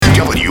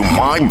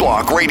My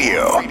Block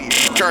Radio.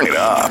 Turn it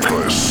up.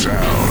 The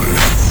sound.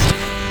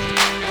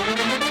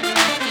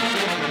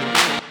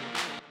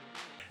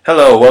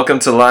 Hello, welcome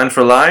to Line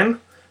for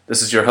Line.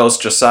 This is your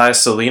host, Josiah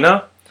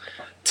Salina.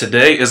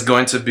 Today is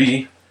going to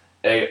be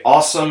an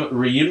awesome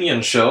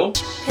reunion show.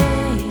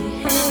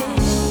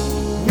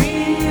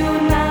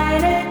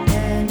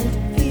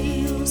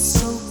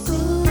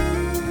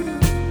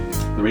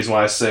 The reason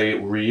why I say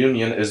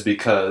reunion is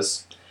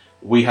because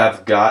we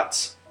have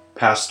got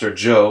Pastor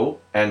Joe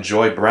and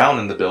Joy Brown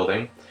in the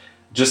building,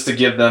 just to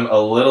give them a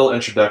little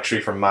introductory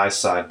from my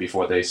side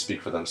before they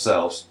speak for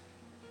themselves.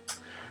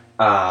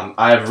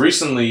 I have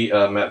recently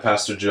met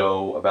Pastor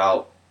Joe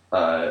about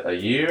a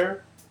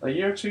year,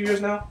 2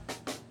 years now.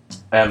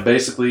 And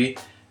basically,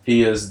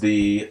 he is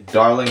the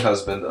darling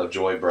husband of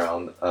Joy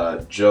Brown.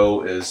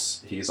 Joe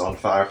he's on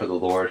fire for the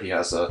Lord. He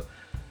has a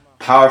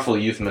powerful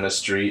youth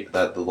ministry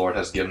that the Lord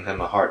has given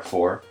him a heart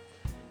for.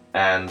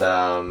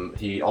 And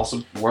he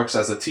also works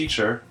as a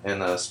teacher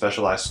in a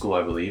specialized school,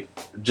 I believe.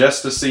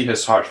 Just to see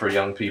his heart for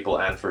young people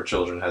and for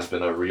children has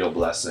been a real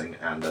blessing.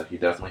 And he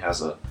definitely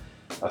has a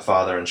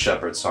father and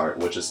shepherd's heart,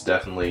 which is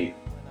definitely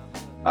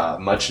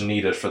much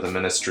needed for the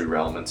ministry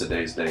realm in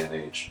today's day and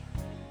age.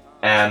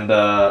 And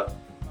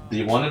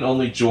the one and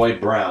only Joy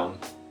Brown.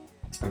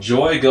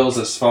 Joy goes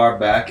as far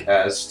back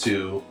as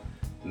to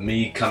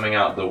me coming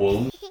out the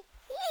womb.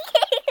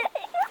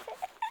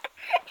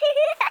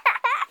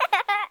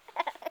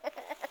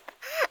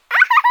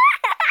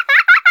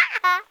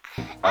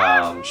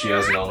 She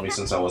has known me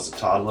since I was a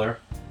toddler.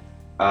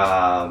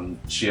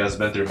 She has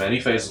been through many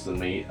phases with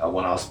me.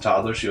 When I was a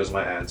toddler, she was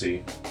my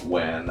auntie.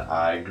 When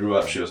I grew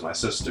up, she was my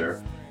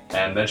sister.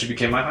 And then she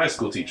became my high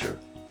school teacher.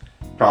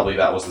 Probably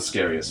that was the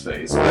scariest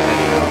phase. But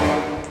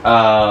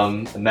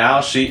anyhow, now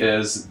she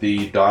is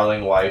the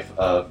darling wife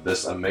of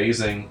this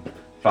amazing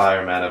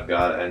fire man of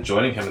God and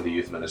joining him in the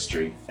youth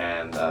ministry.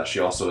 And she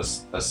also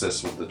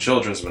assists with the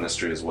children's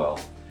ministry as well.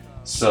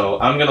 So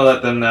I'm going to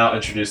let them now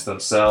introduce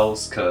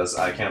themselves because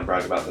I can't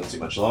brag about them too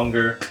much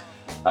longer.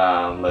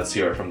 Let's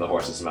hear it from the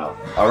horse's mouth.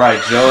 All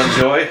right, Joe and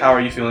Joy, how are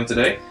you feeling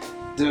today?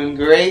 Doing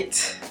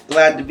great.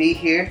 Glad to be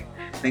here.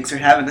 Thanks for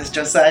having us,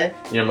 Josiah.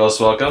 You're most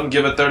welcome.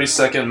 Give a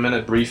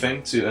 30-second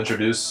briefing to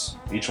introduce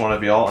each one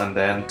of y'all and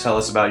then tell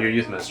us about your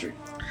youth ministry.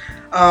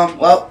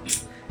 Well,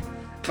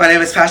 my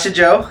name is Pastor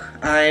Joe.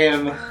 I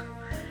am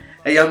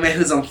a young man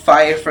who's on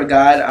fire for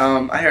God.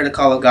 I heard the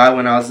call of God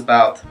when I was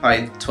about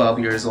probably 12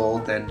 years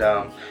old, and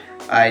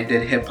I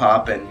did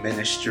hip-hop and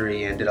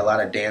ministry and did a lot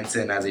of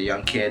dancing as a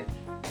young kid.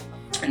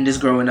 And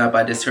just growing up,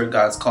 I just heard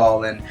God's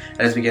call, and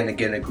I just began to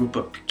get a group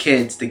of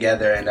kids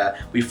together, and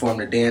we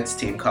formed a dance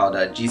team called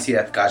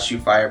GCF God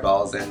Shoot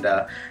Fireballs, and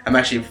I'm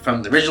actually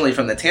originally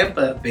from the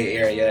Tampa Bay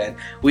area, and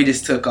we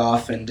just took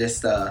off and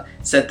just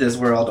set this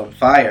world on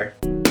fire.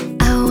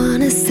 I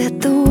wanna set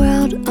the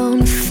world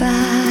on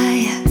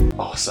fire.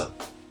 Awesome.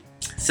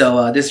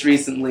 So just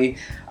recently,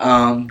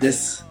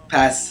 this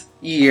past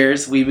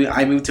years,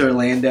 I moved to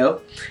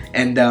Orlando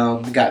and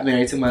got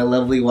married to my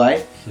lovely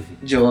wife,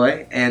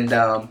 Joy, and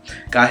God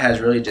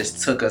has really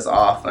just took us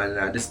off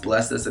and just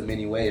blessed us in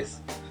many ways.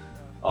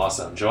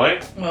 Awesome.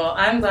 Joy? Well,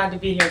 I'm glad to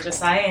be here,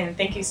 Josiah, and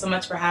thank you so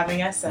much for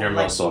having us. You're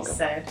most welcome.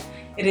 Said,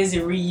 it is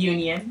a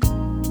reunion.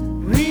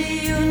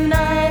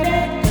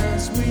 Reunited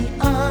as we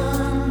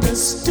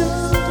understood.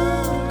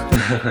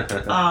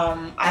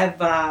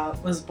 I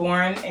was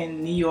born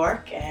in New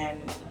York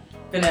and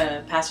been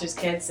a pastor's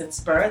kid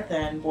since birth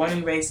and born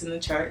and raised in the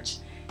church.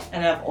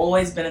 And I've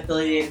always been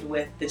affiliated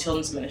with the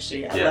children's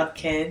ministry. I love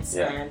kids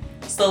and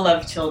still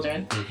love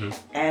children. Mm-hmm.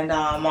 And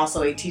I'm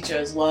also a teacher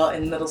as well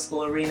in the middle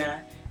school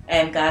arena.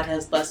 And God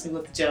has blessed me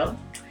with Joe.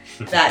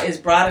 That is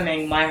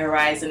broadening my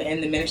horizon in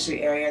the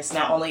ministry area. So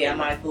not only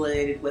am I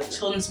affiliated with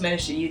children's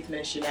ministry, youth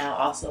ministry now,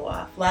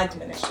 also flagged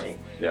ministry.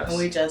 Yes. And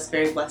we're just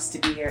very blessed to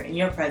be here in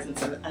your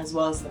presence as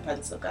well as in the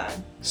presence of God.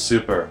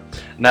 Super.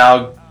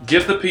 Now,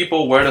 give the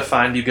people where to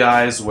find you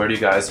guys. Where do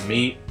you guys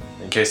meet?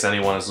 In case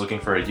anyone is looking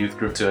for a youth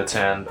group to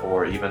attend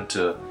or even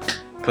to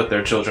put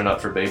their children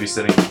up for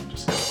babysitting.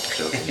 Just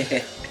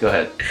joking. Go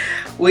ahead.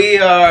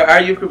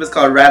 Our youth group is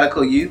called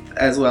Radical Youth,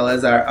 as well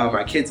as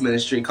our kids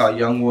ministry called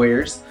Young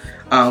Warriors.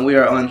 We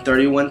are on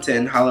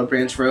 3110 Hollow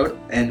Branch Road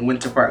in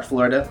Winter Park,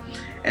 Florida.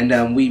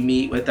 And we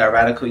meet with our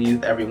Radical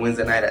Youth every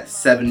Wednesday night at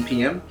 7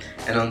 p.m.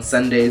 And on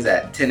Sundays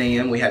at 10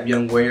 a.m. we have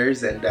Young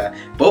Warriors. And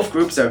both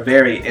groups are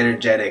very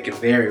energetic and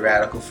very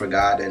radical for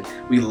God. And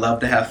we love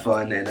to have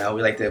fun. And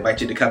we like to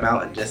invite you to come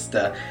out and just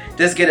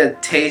get a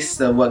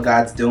taste of what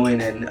God's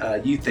doing in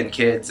youth and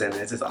kids. And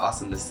it's just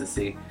awesome just to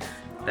see.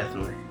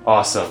 Definitely.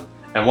 Awesome.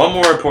 And one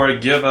more report.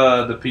 Give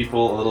the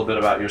people a little bit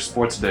about your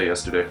sports day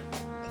yesterday.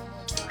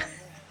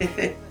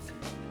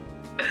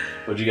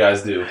 What'd you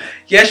guys do?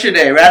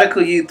 Yesterday,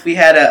 Radical Youth, we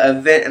had an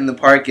event in the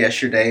park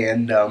yesterday,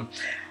 and I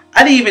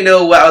didn't even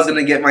know what I was going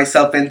to get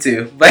myself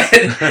into. But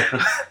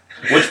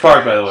Which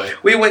park, by the way?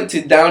 We went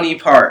to Downey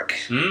Park,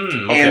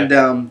 okay. And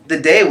the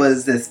day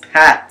was this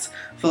packed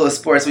full of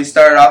sports. We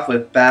started off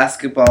with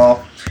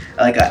basketball,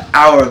 like an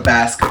hour of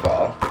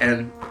basketball.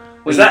 And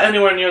Was that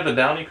anywhere near the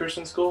Downey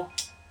Christian School?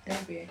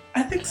 Maybe.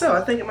 I think so.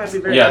 I think it might be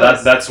very Yeah,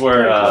 close. that's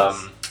where Very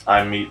close.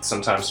 I meet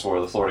sometimes for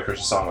the Florida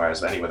Christian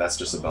Songwriters. But anyway, that's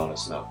just a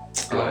bonus. No,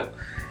 go ahead.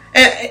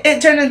 And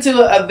it turned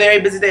into a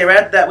very busy day. Right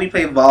after that, we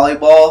played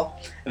volleyball.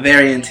 A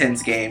very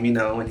intense game, you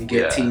know, when you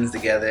get teams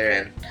together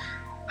and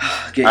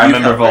get I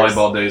remember helpers.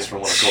 volleyball days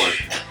from when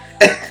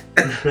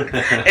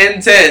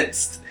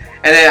Intense.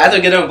 And then after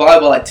getting on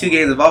volleyball, like 2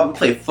 games of volleyball, we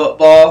played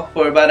football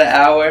for about an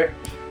hour.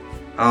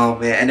 Oh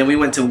man! And then we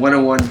went to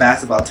one-on-one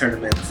basketball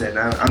tournaments, and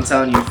I'm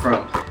telling you,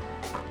 from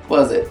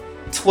what was it,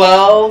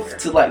 12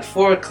 to like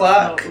 4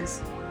 o'clock. No, it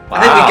was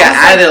I think we got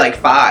out of there like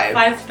 5.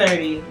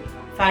 5:30.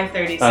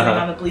 5:30, sitting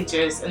on the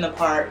bleachers in the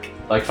park.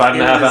 Like 5.5 It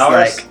was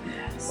hours.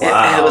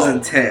 Like, it was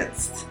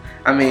intense.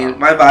 I mean,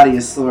 my body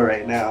is sore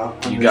right now.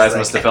 You guys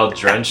must have felt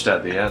drenched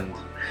at the end.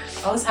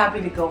 I was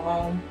happy to go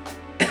home.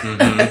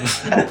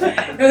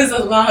 Mm-hmm. It was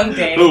a long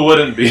day. Who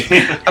wouldn't be?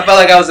 I felt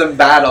like I was in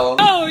battle.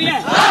 Oh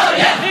yeah! Oh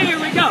yeah! Here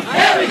we go!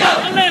 Here we go!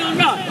 A little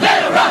rock!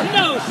 Little rock!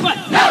 No sweat!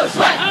 No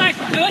sweat! I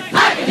can do it!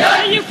 I can do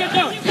it! You can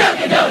do it! You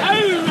can do it!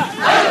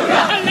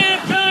 A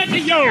little to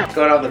you!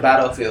 Going on the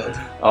battlefield.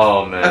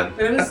 Oh man.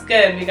 But it was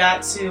good. We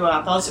got to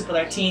fellowship with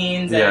our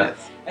teens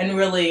and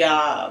really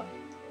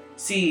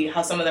see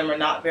how some of them are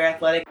not very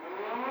athletic.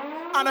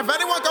 And if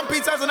anyone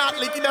competes as an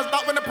athlete, he does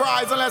not win the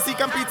prize unless he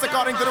competes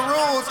according to the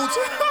rules.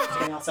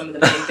 And how some of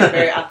them think they're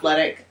very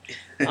athletic.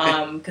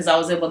 Because I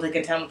was able to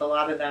contend with a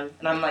lot of them.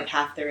 And I'm like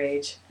half their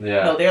age.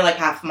 Yeah. No, they're like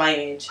half my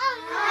age.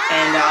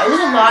 And it was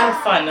a lot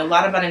of fun. A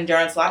lot about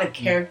endurance. A lot of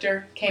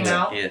character came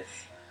out. Yeah.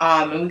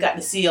 And we got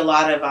to see a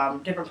lot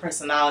of different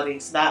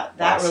personalities. That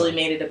Awesome. really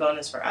made it a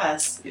bonus for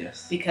us.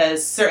 Yes.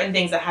 Because certain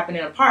things that happen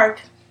in a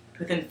park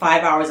within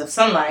 5 hours of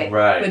sunlight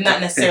would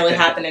not necessarily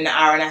happen in an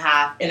hour and a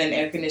half in an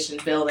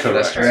air-conditioned building.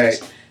 Correct.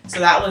 Right. So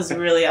that was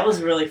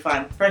really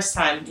fun. First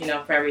time,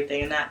 for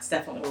everything, and that's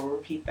definitely we'll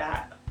repeat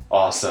that.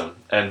 Awesome.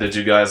 And did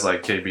you guys,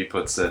 like KB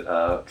puts it,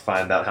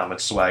 find out how much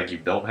swag you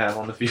don't have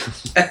on the field?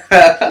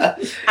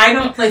 I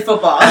don't play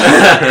football.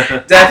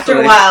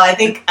 After a while, I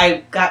think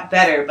I got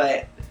better,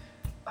 but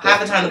half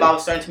the time the ball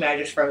was thrown to me, I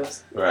just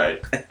froze.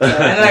 Right. And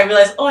then I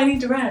realized, I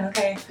need to run.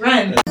 Okay,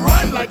 run.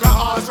 Run like a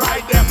horse,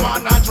 right there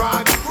on a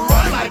track.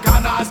 Run like a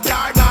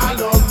NASCAR, now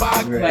look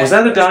back. Right. Was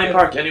that the Downey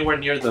Park anywhere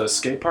near the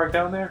skate park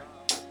down there?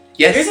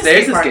 Yes,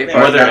 there's a skate there.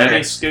 park. Were there down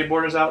any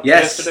skateboarders out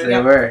Yes, yesterday?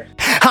 there were.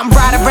 I'm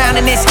riding around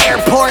in this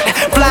airport,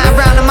 flying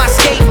around on my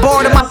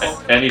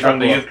skateboard. Any from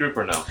the youth group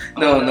or no?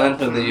 No, none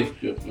from the youth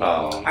group.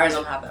 Oh. Ours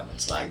don't have that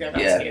much swag. They're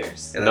not Yeah.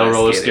 skaters. Yeah, No they're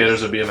roller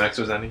skaters or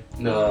BMXers, any?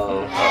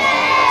 No. That's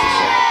a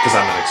shame. Because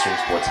I'm an extreme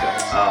sports guy.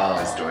 Oh.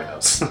 As Joy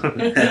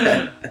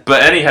knows.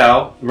 But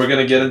anyhow, we're going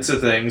to get into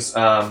things.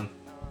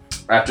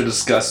 After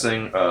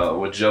discussing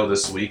with Joe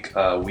this week,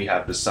 we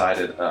have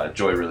decided,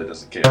 Joy really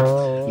doesn't care.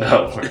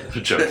 No,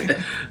 we're joking.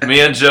 Me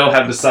and Joe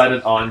have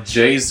decided on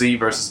Jay-Z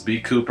versus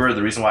B.Cooper.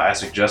 The reason why I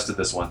suggested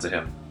this one to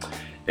him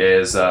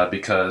is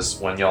because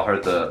when y'all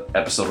heard the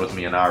episode with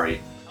me and Ari,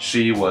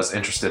 she was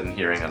interested in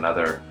hearing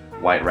another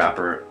white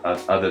rapper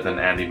other than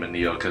Andy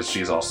Mineo, because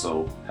she's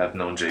also have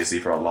known Jay-Z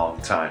for a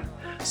long time.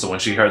 So when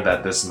she heard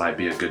that this might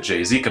be a good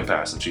Jay-Z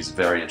comparison, she's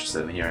very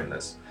interested in hearing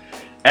this.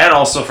 And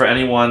also for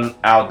anyone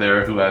out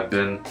there who have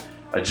been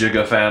a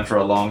Jigga fan for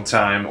a long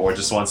time or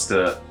just wants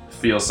to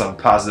feel some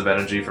positive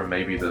energy from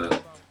maybe the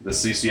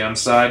CCM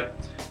side,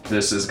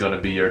 this is going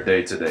to be your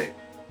day today.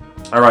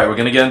 Alright, we're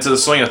going to get into the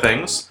swing of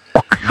things.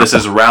 This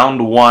is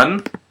round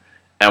 1,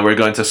 and we're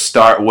going to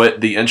start with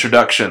the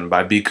introduction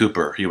by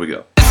B.Cooper. Here we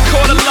go.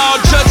 Court of law,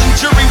 judge and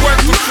jury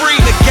work for free.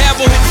 The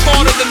gavel hits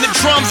harder than the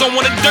drums on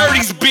one of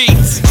Dirty's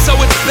beats. So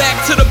it's back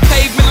to the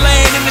pavement,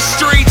 laying in the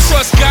street.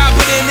 Trust God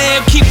within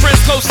them, keep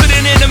friends closer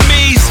than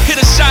enemies. Hit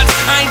a shot,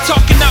 I ain't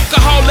talking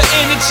alcohol or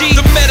energy.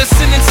 The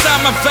medicine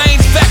inside my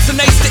veins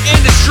vaccinates the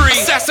industry.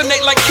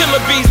 Assassinate like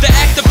killer bees, the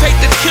activate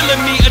that's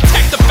killing me.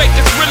 Attack the fake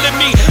that's reeling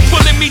me,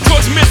 pulling me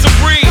towards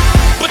misery.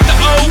 But the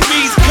old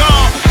me's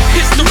gone,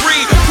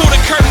 history. Pull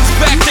the curtains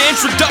back, the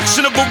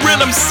introduction of a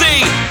real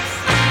MC.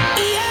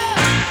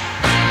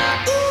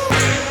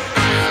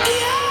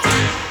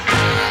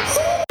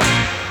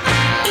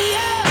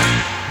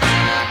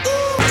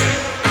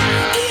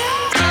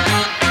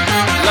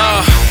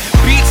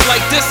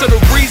 Like this are the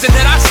reason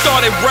that I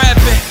started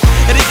rapping.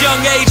 At a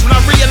young age when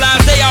I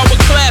realized they all were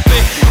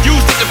clapping.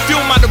 Used it to fuel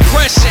my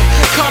depression.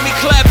 Call me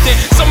Clapton.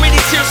 So many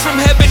tears from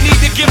heaven,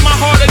 need to give my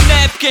heart a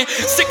napkin.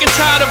 Sick and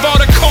tired of all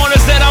the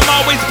corners that I'm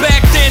always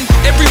backed in.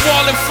 Every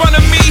wall in front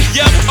of me,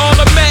 yep, all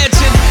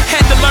imagine.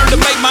 Had to learn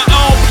to make my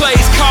own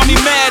plays. Call me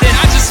Madden.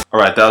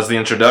 Alright, that was the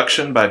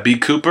introduction by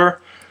B.Cooper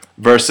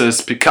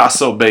versus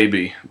Picasso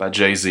Baby by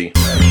Jay-Z.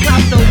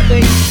 Picasso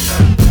baby,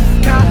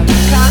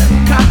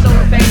 Picasso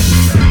baby.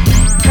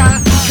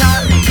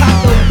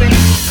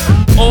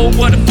 Oh,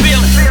 what a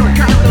feeling.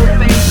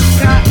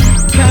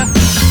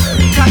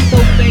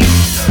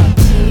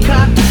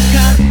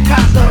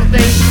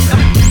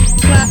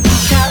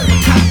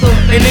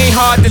 It ain't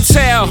hard to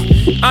tell.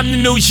 I'm the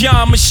new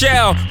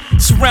Jean-Michel.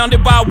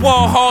 Surrounded by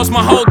wall halls,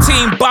 my whole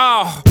team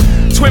ball.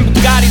 Twin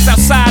Bugattis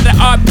outside the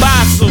Art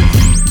Basel.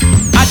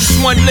 I just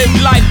wanna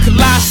live life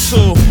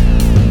colossal.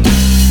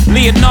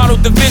 Leonardo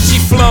da Vinci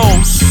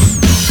flows.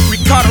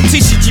 Ricardo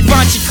Tisci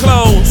Givenchy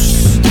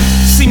clothes.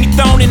 See me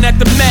thrown in at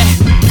the Met,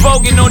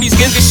 voguing on these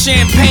niggas,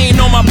 champagne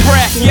on my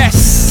breath.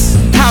 Yes,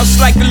 house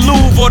like the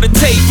Louvre or the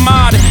Tate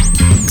Modern.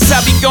 Cause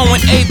I be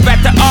going ape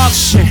at the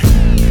auction.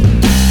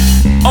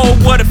 Oh,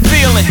 what a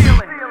feeling.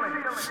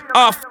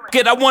 Oh, f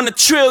it, I want $1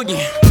 trillion.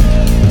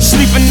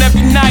 Sleeping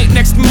every night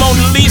next to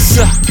Mona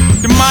Lisa.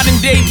 The modern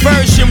day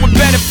version with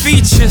better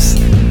features.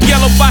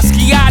 Yellow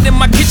Basquiat in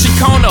my kitchen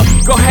corner.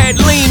 Go ahead,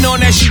 lean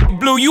on that shit,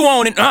 Blue, you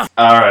own it,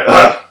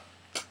 Alright.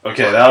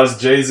 Okay, that was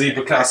Jay-Z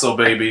Picasso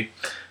Baby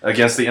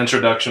against the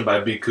introduction by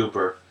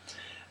B.Cooper.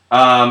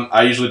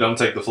 I usually don't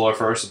take the floor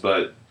first,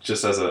 but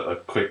just as a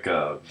quick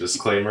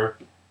disclaimer,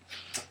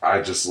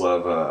 I just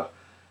love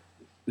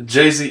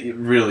Jay-Z.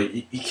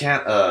 Really, you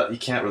can't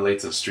relate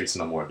to the streets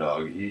no more,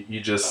 dog.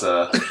 You just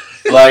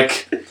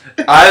like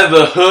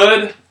the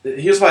hood.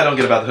 Here's what I don't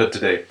get about the hood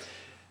today.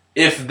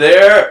 If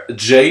they're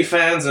Jay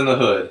fans in the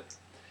hood,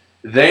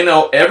 they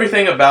know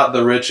everything about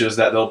the riches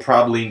that they'll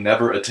probably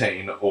never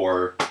attain,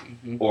 or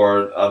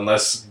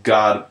unless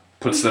God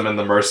puts them in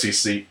the mercy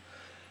seat.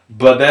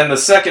 But then the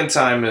second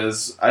time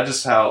is, I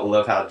just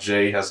love how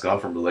Jay has gone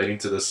from relating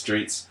to the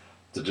streets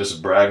to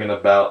just bragging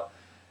about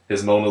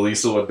his Mona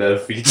Lisa with better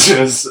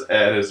features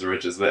and his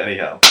riches. But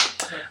anyhow.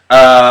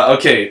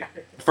 Okay,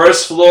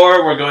 first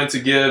floor we're going to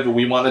give,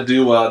 we want to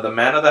do the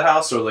man of the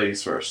house or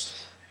ladies first?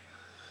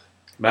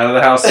 Man of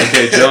the house.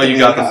 Okay, Joe, you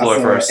got the floor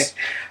first.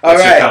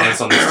 What's your comments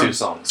on these two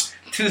songs?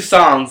 Two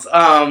songs.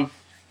 How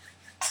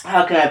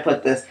can I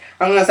put this?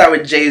 I'm going to start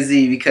with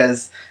Jay-Z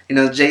because,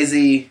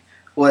 Jay-Z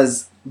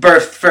was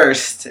birthed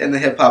first in the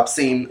hip-hop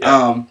scene.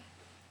 Yeah.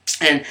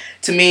 And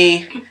to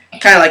me,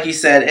 kind of like you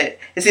said,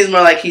 it seems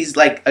more like he's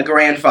like a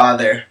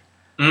grandfather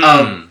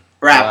of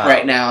rap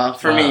right now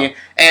for me.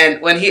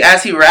 And when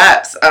as he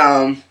raps,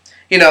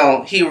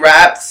 he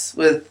raps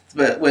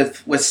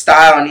with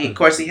style, and of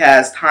course he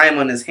has time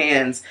on his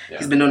hands. Yeah.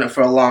 He's been doing it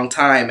for a long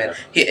time, and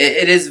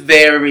it is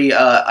very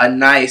a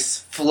nice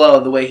flow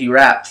the way he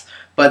raps.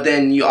 But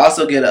then you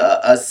also get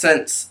a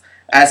sense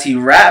as he's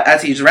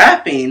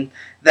rapping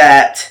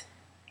that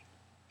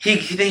he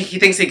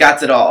thinks he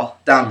got it all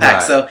down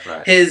pat. So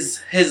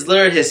his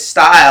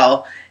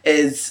style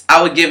is,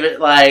 I would give it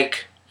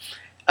like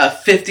a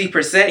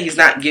 50%. He's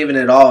not giving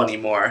it all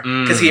anymore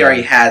because he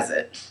already has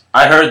it.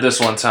 I heard this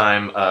one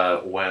time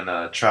when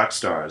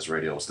Trackstars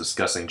Radio was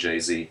discussing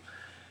Jay-Z.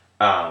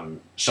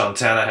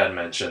 Shantana had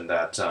mentioned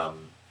that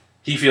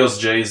he feels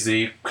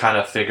Jay-Z kind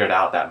of figured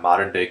out that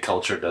modern day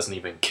culture doesn't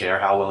even care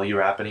how well you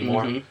rap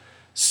anymore. Mm-hmm.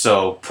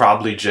 So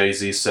probably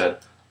Jay-Z said,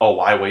 oh,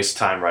 why waste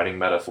time writing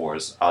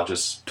metaphors? I'll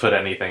just put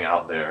anything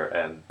out there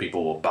and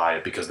people will buy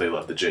it because they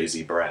love the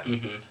Jay-Z brand.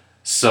 Mm-hmm.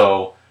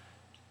 So,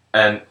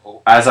 and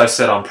as I've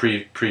said on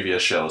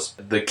previous shows,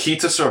 the key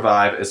to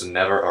survive is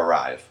never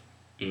arrive.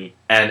 Mm.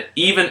 And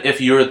even if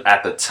you're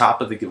at the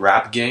top of the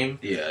rap game,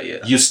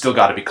 you still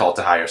got to be called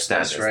to higher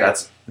standards.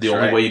 That's the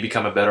only way you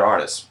become a better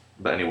artist.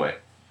 But anyway.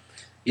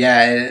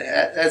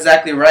 Yeah,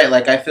 exactly right.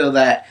 Like, I feel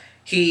that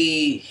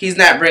he's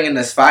not bringing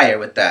this fire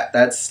with that.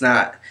 That's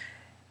not...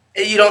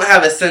 You don't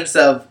have a sense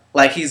of,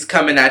 like, he's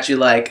coming at you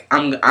like,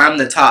 I'm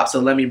the top, so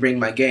let me bring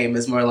my game.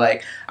 It's more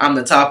like, I'm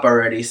the top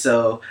already,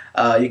 so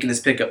you can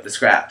just pick up the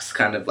scraps,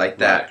 kind of like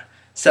that. Right.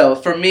 So,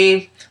 for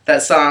me,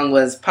 that song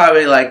was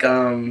probably like...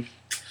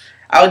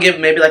 I would give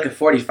maybe like a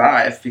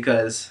 45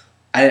 because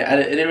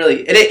it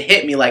didn't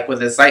hit me like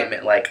with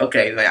excitement. Like,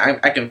 okay,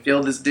 like, I can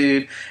feel this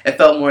dude. It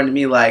felt more to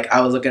me like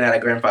I was looking at a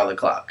grandfather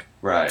clock.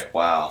 Right.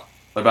 Wow.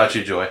 What about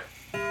you, Joy?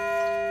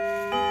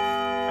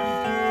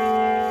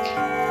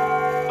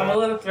 I'm a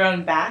little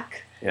thrown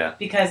back. Yeah.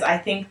 Because I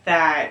think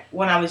that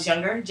when I was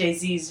younger,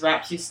 Jay-Z's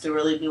raps used to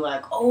really be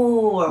like,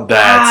 oh, or that's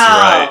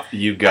wow. right.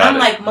 You got I'm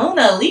like,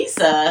 Mona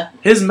Lisa.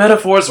 His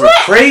metaphors were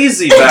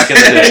crazy back in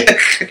the day.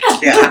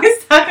 Yeah.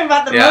 He's talking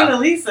about the Mona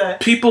Lisa.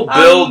 People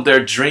build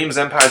their dreams,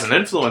 empires, and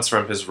influence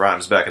from his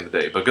rhymes back in the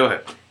day. But go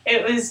ahead.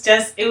 It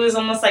was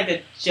almost like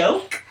a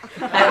joke.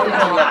 I would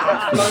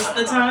laugh most of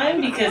the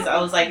time because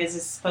I was like, is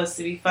this supposed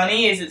to be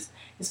funny? Is it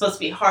supposed to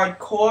be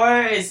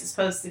hardcore? Is it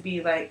supposed to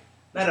be like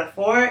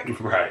metaphoric?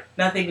 Right.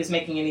 Nothing was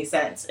making any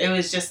sense. It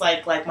was just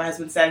like my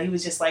husband said, he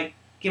was just like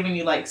giving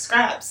you like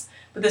scraps,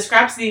 but the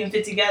scraps didn't even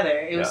fit together.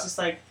 It was just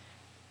like,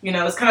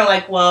 it's kind of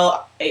like,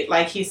 well,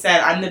 like he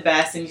said, I'm the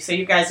best, and so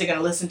you guys are going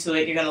to listen to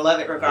it, you're going to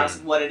love it regardless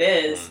of what it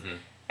is. Mm-hmm.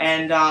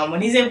 And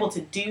when he's able to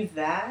do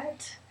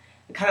that,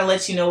 it kind of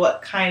lets you know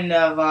what kind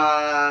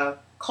of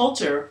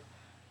culture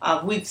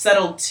we've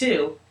settled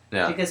to.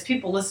 Yeah. Because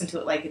people listen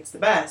to it like it's the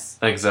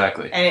best.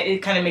 Exactly. And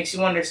it kind of makes you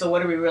wonder, so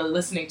what are we really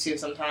listening to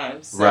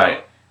sometimes? So,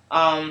 right.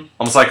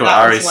 Almost like what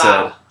Ari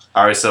said.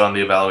 Ari said on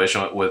the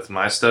evaluation with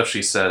my stuff,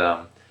 she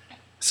said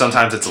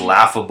sometimes it's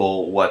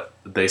laughable what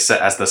they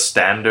set as the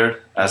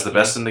standard, as the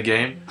best in the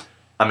game.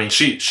 I mean,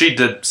 she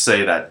did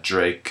say that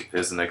Drake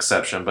is an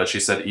exception, but she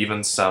said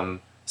even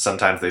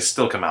sometimes they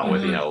still come out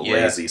with,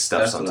 lazy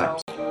stuff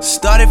sometimes.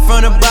 Started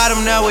from the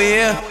bottom, now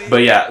we're here.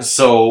 But yeah,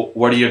 so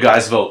what are your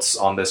guys' votes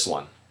on this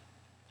one?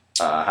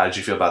 How did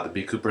you feel about the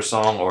B.Cooper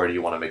song, or do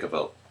you want to make a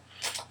vote?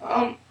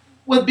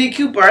 with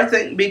B.Cooper, I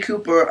think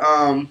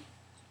B.Cooper,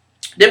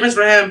 difference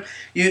for him,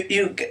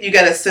 you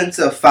got a sense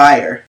of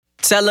fire.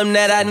 Tell him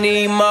that I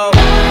need more.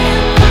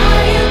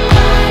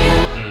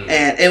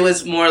 And it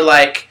was more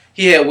like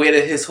he had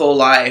waited his whole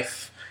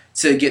life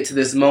to get to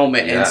this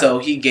moment, and so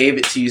he gave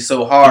it to you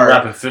so hard. He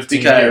rapping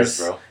 15 years,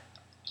 bro.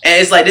 And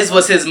it's like, this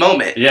was his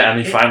moment. Yeah, and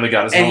he finally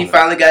got his moment. And he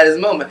finally got his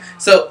moment.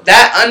 So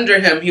that under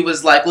him, he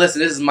was like,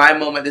 listen, this is my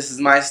moment, this is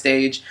my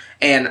stage,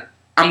 and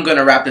I'm going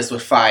to rap this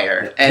with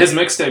fire. And his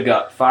mixtape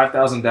got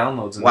 5,000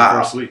 downloads in the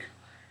first week.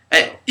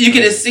 And you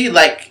can just see,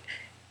 like,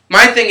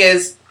 my thing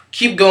is,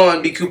 keep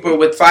going, B.Cooper,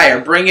 with fire.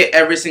 Bring it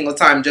every single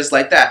time, just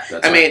like that.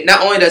 That's I mean,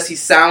 not only does he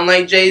sound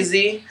like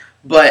Jay-Z,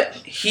 but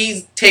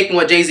he's taking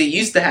what Jay-Z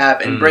used to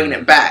have and bringing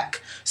it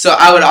back. So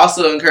I would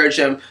also encourage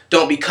him,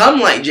 don't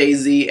become like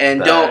Jay-Z,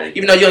 and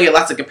even though you'll get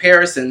lots of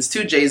comparisons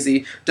to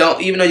Jay-Z,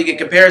 even though you get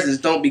comparisons,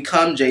 don't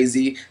become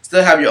Jay-Z.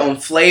 Still have your own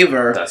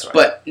flavor,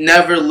 but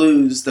never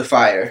lose the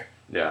fire.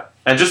 Yeah.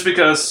 And just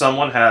because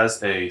someone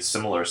has a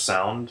similar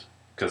sound,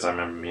 because I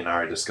remember me and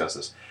Ari discussed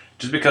this,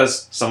 just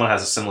because someone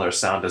has a similar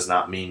sound does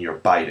not mean you're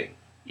biting.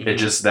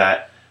 It's just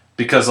that,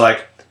 because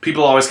like,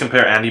 people always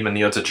compare Andy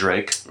Mineo to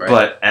Drake,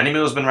 but Andy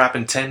Mineo's been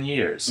rapping 10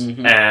 years,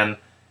 and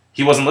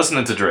he wasn't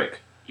listening to Drake.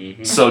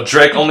 So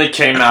Drake only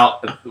came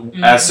out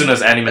as soon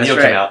as Andy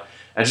Mineo came out.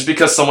 And just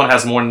because someone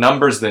has more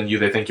numbers than you,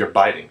 they think you're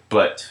biting.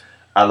 But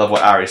I love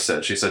what Ari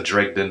said. She said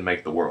Drake didn't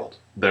make the world.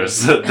 There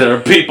are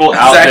people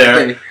out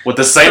there with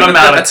the same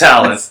amount of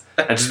talent,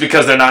 and just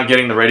because they're not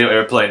getting the radio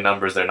airplay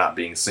numbers, they're not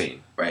being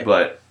seen. Right.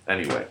 But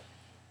anyway,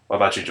 what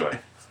about you, Joy?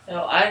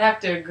 So I'd have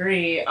to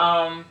agree.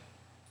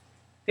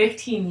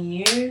 15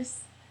 years?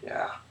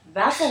 Yeah.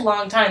 That's a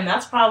long time.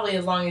 That's probably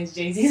as long as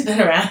Jay-Z's been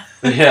around.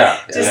 Yeah.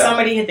 Just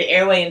somebody hit the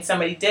airway and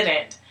somebody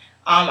didn't.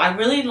 I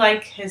really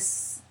like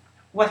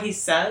what he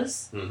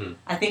says.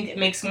 I think it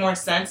makes more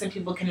sense and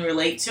people can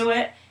relate to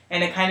it,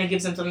 and it kind of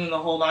gives them something to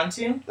hold on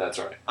to. That's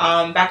right.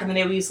 Back in the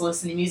day, we used to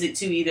listen to music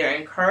to either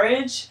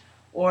encourage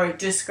or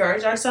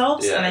discourage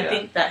ourselves, and I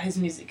think that his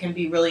music can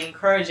be really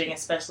encouraging,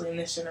 especially in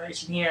this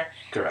generation here.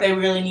 Correct. They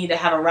really need to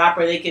have a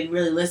rapper they could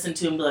really listen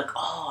to and be like,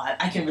 oh,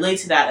 I can relate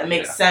to that. It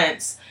makes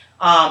sense.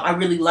 I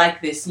really like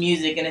this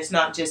music, and it's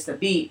not just the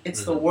beat,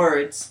 it's the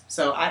words.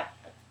 So I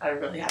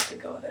really have to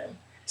go with him.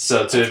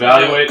 So to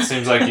evaluate, it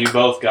seems like you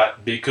both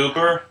got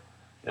B.Cooper,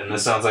 and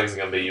this sounds like it's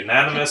going to be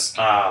unanimous. If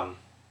I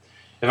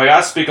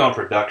got to speak on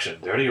production,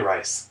 Dirty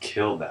Rice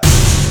killed that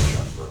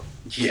beat, bro.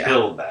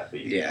 Killed that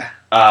beat. Yeah.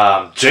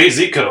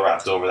 Jay-Z could have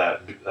rapped over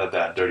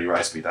that Dirty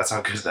Rice beat. That's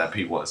how good that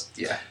beat was.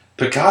 Yeah.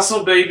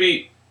 Picasso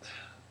Baby,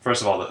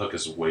 first of all, the hook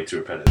is way too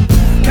repetitive.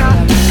 Come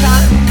on.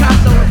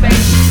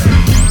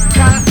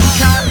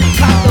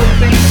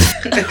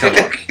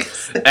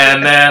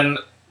 And then,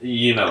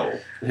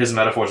 his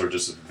metaphors were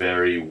just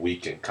very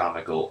weak and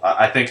comical.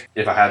 I think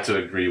if I had to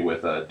agree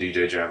with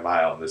DJ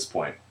Jeremiah on this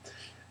point,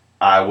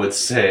 I would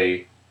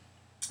say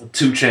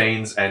 2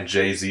 Chainz and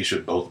Jay-Z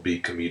should both be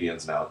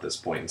comedians now at this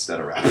point instead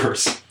of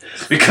rappers.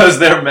 Because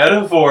their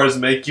metaphors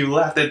make you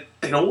laugh. They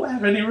don't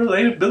have any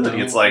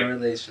relatability. It's like...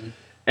 relation.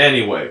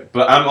 Anyway,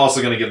 but I'm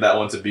also going to give that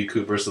one to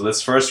B.Cooper. So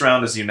this first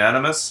round is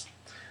unanimous.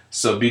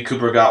 So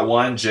B.Cooper got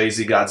 1,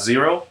 Jay-Z got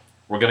 0.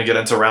 We're going to get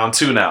into round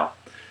 2 now.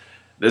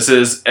 This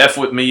is F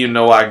With Me, You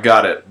Know I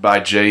Got It by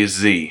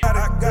Jay-Z.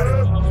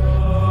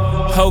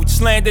 Hoach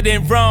landed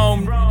in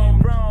Rome.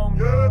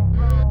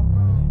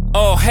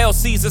 Oh, hell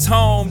sees us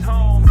home.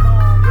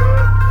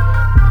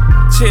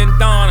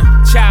 Chinthon,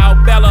 Ciao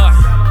Bella.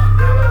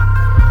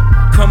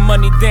 Come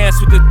money dance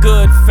with the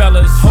good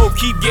fellas. Hope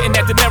keep getting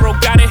at the narrow,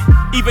 got it.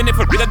 Even if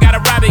a nigga got a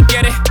rabbit,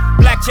 get it.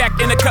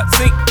 Blackjack in the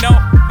cutscene, no.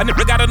 A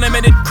nigga got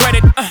unlimited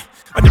credit.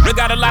 A nigga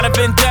got a lot of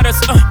vendettas,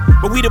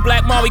 but we the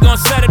black mom, we gon'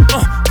 set it,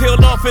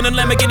 peeled off in a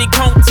Lamborghini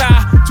cone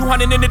tie,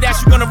 200 in the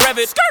dash, you gonna rev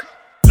it, skirt.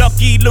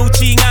 Lucky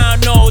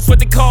Luciano, it's what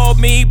they call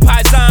me,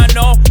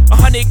 Paisano,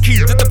 100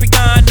 keys at the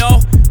piano,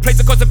 place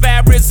across the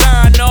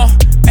Verrazano,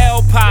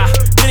 El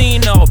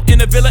Padrino, in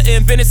the villa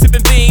in Venice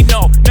sipping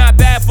vino, not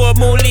bad for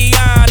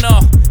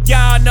Muliano,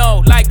 y'all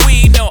know, like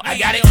we know, I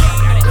got it,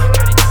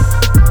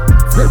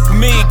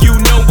 me, you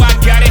know I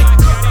got it.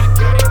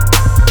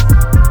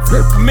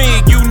 Me,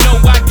 you know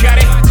I got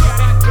it.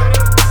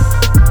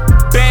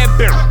 Bad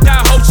bitch, I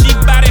hope she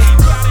bought it.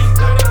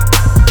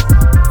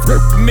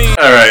 Me.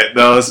 Alright,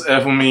 that was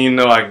F With Me, You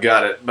Know I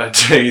Got It by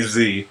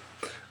Jay-Z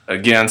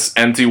against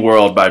Empty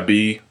World by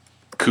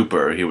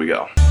B.Cooper. Here we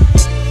go.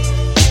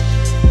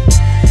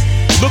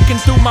 Looking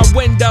through my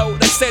window,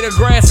 they say the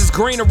grass is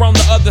greener on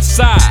the other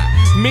side.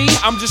 Me,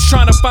 I'm just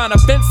trying to find a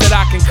fence that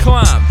I can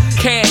climb.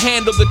 Can't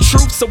handle the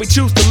truth, so we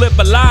choose to live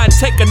a lie and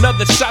take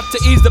another shot to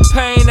ease the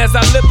pain as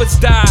our livers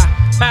die.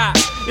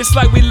 It's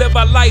like we live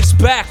our lives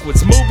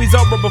backwards. Movies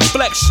are a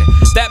reflection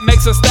that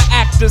makes us the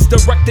actors.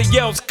 Director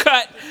yells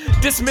cut,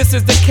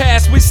 dismisses the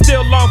cast. We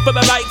still long for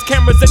the lights,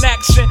 cameras in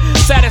action.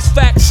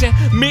 Satisfaction,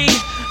 me,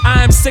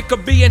 I am I'm sick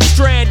of being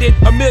stranded,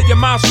 a million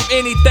miles from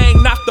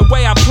anything, not the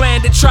way I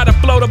planned it. Try to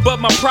float above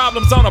my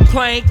problems on a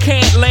plane,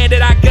 can't land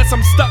it. I guess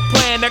I'm stuck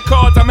playing the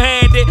cards I'm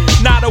handed,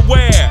 not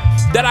aware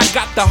that I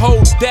got the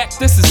whole deck.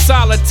 This is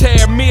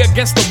solitaire, me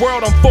against the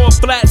world on 4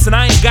 flats, and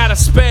I ain't got a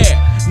spare.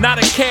 Not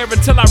a care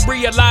until I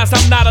realize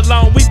I'm not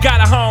alone. We've got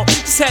a home,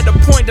 just had to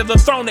point to the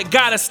throne that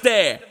got us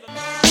there.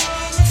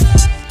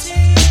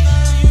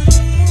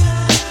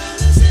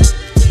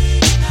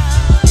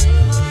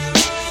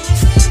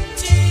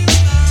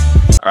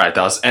 Alright,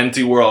 that was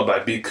Empty World by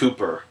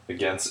B.Cooper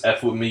against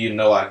F With Me You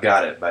Know I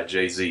Got It by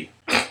Jay-Z.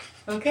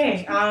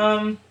 Okay,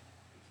 I'm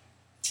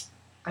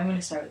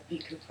gonna start with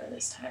B.Cooper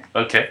this time.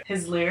 Okay.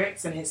 His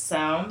lyrics and his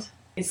sound,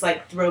 it's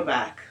like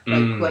throwback.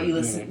 Like what you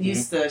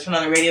used to turn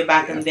on the radio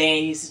back in the day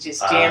and used to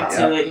just jam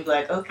to it and be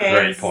like, okay,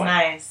 Great this point. is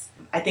nice.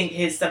 I think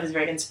his stuff is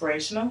very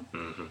inspirational.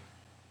 Mm-hmm.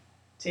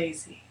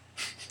 Jay-Z.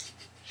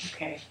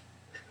 Okay.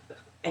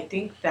 I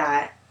think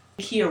that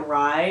he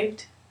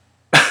arrived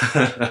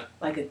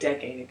like a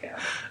decade ago.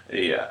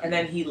 Yeah. And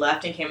then he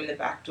left and came in the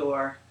back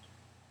door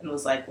and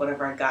was like,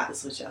 whatever I got,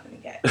 this is what y'all gonna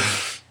get.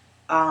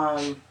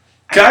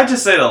 Can I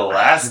just say the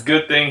last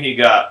good thing he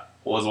got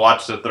was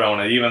Watch the Throne,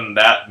 and even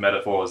that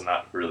metaphor was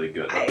not really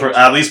good.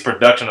 At least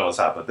production was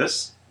hot, but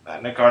this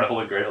Magna Carta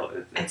Holy Grail,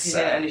 I it's didn't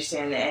sad.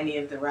 understand any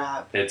of the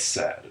rap. It's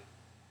sad.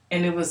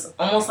 And it was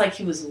almost like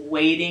he was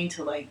waiting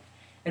to, like,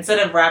 instead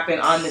of rapping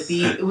on the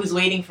beat, it was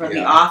waiting for the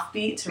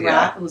offbeat to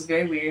rap. It was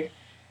very weird.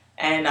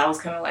 And I was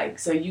kind of like,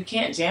 so you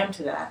can't jam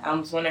to that. I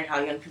was wondering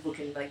how young people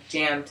can, like,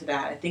 jam to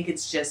that. I think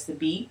it's just the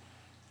beat.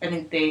 I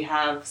think they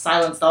have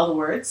silenced all the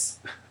words.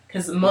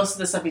 Because most of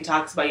the stuff he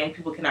talks about, young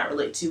people cannot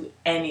relate to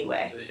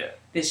anyway. Yeah.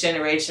 This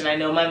generation, I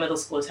know my middle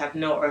schoolers have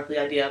no earthly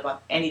idea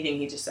about anything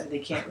he just said. They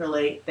can't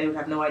relate. They would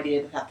have no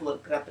idea. They'd have to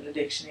look it up in the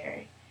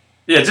dictionary.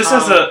 Yeah, just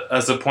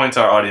as a point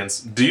to our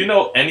audience, do you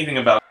know anything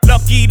about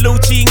Lucky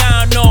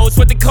Luciano's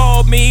what they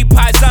call me,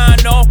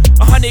 Paisano.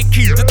 100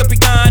 keys at the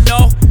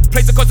piano.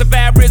 Place across the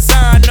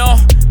Verrazano.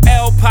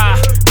 El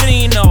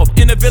Padrino.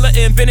 In the villa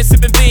in Venice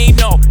sipping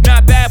vino.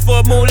 Not bad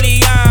for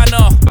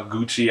Muliano.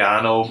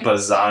 Gucciano,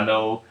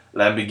 Bazzano,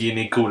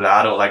 Lamborghini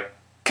Culado? Like,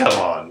 come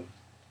on.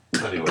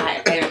 Anyway.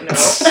 I don't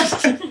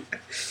know.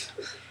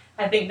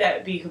 I think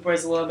that B.Cooper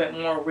is a little bit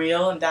more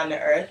real and down to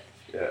earth.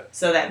 Yeah.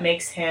 So that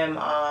makes him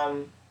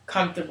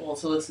comfortable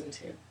to listen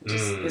to.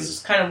 It's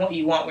just kind of what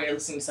you want when you're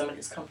listening to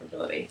somebody's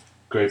comfortability.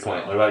 Great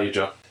point. What about you,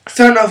 Joe?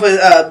 Starting off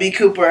with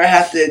B.Cooper, I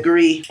have to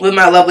agree with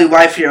my lovely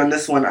wife here on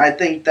this one. I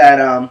think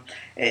that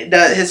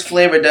his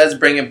flavor does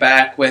bring it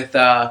back with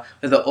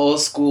the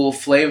old school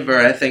flavor.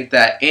 I think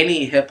that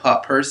any hip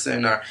hop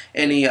person or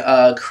any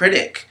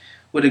critic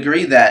would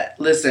agree that,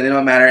 listen, it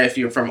don't matter if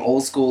you're from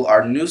old school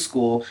or new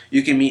school,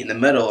 you can meet in the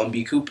middle and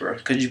be Cooper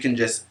because you can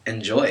just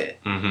enjoy it.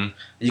 Mm-hmm.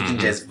 You can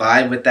just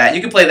vibe with that. You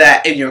can play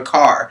that in your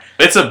car.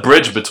 It's a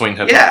bridge between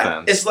hip hop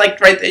fans. It's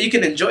like right there. You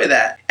can enjoy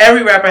that.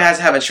 Every rapper has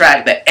to have a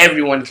track that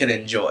everyone can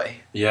enjoy.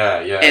 Yeah.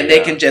 And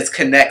they can just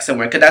connect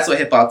somewhere. Because that's what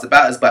hip hop's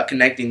about. It's about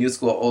connecting new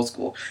school, old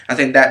school. I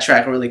think that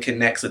track really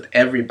connects with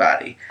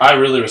everybody. I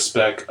really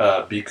respect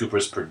B.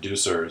 Cooper's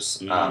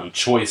producers'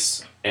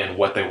 choice in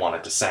what they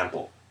wanted to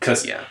sample.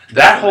 Because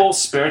that whole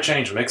Spare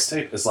Change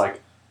mixtape is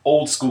like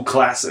old school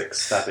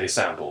classics that they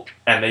sampled.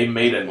 And they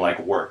made it like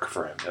work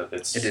for him.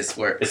 It just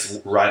works.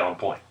 It's right on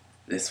point.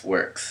 This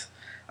works.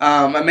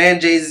 My man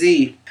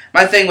Jay-Z.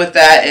 My thing with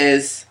that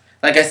is,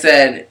 like I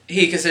said,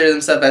 he considers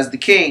himself as the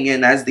king.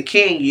 And as the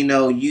king, you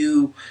know,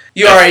 you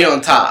already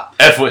on top.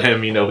 F with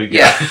him, you know, he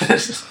got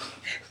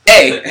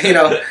A, you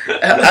know.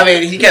 I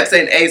mean, he kept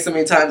saying A so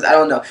many times. I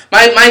don't know.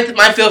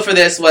 My feel for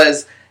this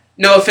was,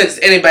 no offense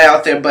to anybody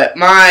out there, but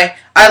I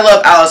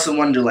love Alice in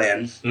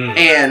Wonderland.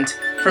 And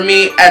for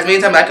me, as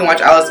many times I can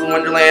watch Alice in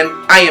Wonderland,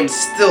 I am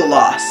still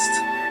lost.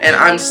 And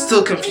I'm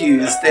still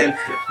confused. And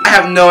I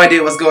have no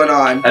idea what's going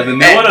on. And the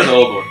new one or the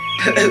old one?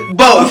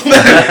 Both.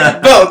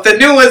 Both. The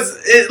new one's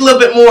a little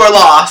bit more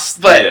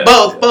lost, but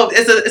both.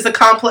 It's a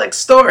complex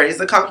story. It's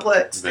a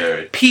complex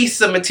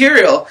piece of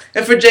material.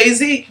 And for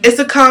Jay-Z, it's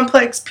a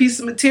complex piece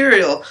of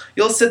material.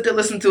 You'll sit there,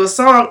 listen to a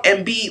song,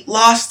 and be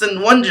lost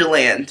in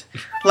Wonderland.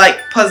 Like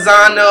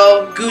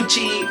Paisano,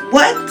 Gucci,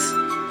 what?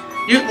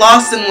 You're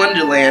lost in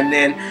Wonderland.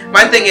 And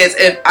my thing is,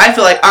 if I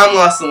feel like I'm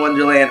lost in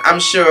Wonderland, I'm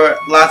sure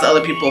lots of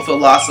other people feel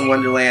lost in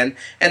Wonderland.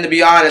 And to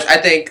be honest, I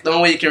think the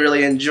only way you can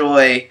really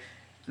enjoy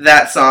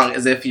that song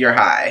is if you're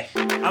high.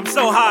 I'm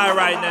so high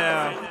right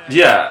now.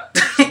 Yeah,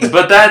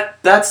 but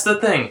that's the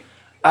thing.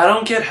 I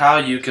don't get how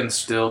you can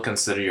still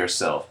consider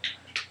yourself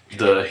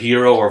the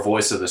hero or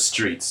voice of the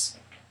streets.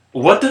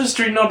 What does the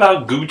street know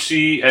about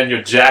Gucci and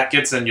your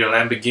jackets and your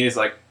Lamborghinis?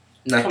 Like,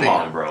 nothing. Come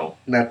on, bro.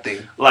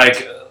 Nothing.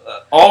 Like,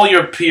 all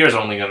your peers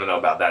are only going to know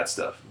about that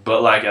stuff.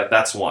 But, like,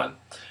 that's one.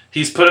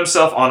 He's put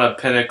himself on a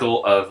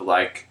pinnacle of,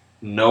 like,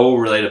 no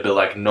relatability.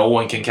 Like, no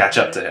one can catch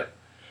up to him.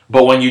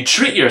 But when you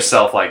treat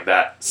yourself like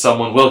that,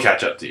 someone will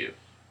catch up to you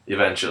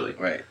eventually.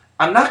 Right.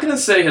 I'm not going to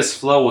say his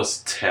flow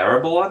was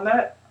terrible on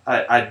that.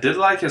 I did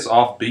like his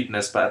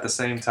offbeatness, but at the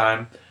same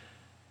time,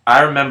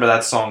 I remember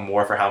that song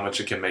more for how much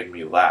it can make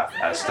me laugh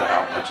as to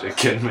how much it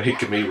can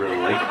make me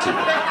relate to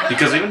it.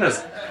 Because even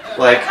as,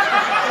 like,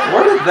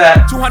 where did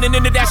that 200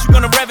 in the dash, you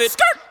gonna rev it.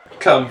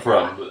 come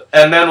from?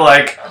 And then,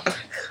 like,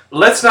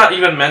 let's not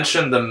even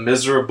mention the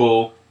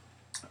miserable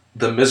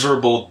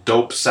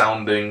dope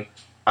sounding.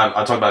 I'm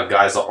talking about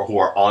guys who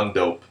are on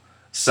dope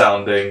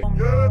sounding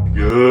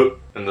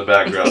in the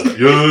background.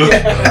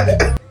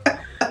 Yeah.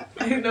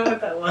 I didn't know what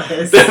that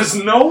was. There's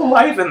no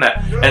life in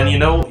that. And you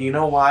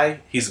know why?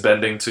 He's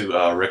bending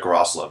to Rick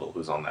Ross level,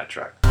 who's on that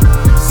track.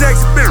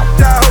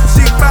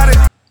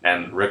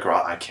 And Rick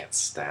Ross, I can't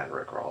stand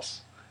Rick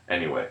Ross.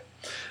 Anyway.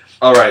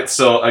 Alright,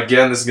 so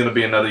again, this is going to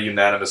be another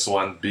unanimous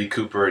one.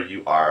 B.Cooper,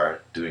 you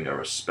are doing a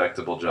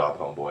respectable job,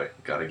 homeboy.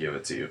 Gotta give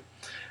it to you.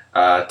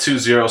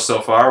 2-0 so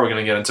far. We're going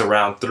to get into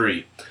round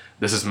 3.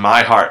 This is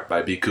My Heart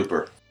by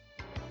B.Cooper.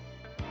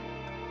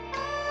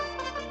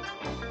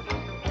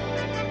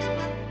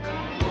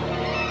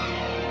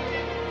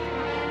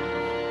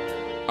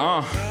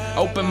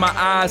 Open my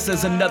eyes,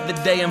 there's another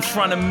day in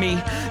front of me.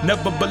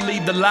 Never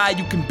believe the lie,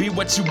 you can be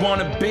what you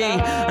wanna be.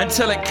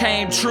 Until it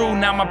came true,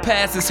 now my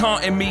past is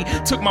haunting me.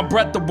 Took my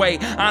breath away,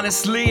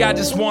 honestly I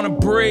just wanna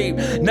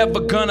breathe. Never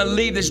gonna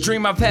leave this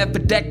dream I've had for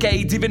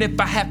decades. Even if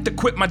I have to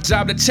quit my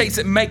job to chase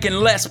it, making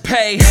less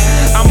pay.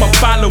 I'ma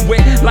follow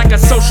it like a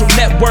social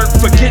network.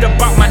 Forget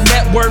about my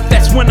net worth,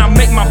 that's when I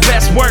make my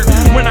best work.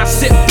 When I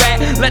sit back,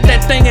 let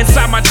that thing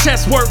inside my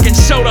chest work. And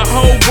show the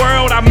whole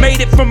world I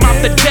made it from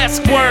out the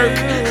desk work.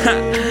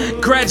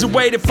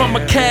 Graduated from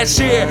a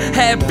cashier,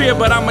 had fear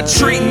but I'ma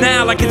treat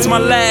now like it's my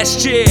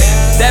last year.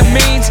 That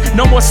means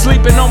no more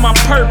sleeping on my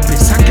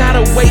purpose. I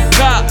gotta wake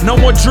up, no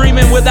more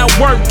dreaming without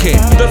working.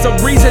 There's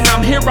a reason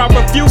I'm here, I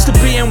refuse to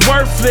being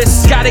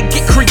worthless. Gotta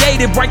get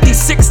creative, write these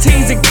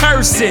 16s in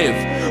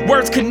cursive.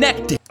 Words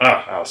connected.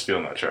 I was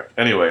feeling that track.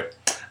 Anyway,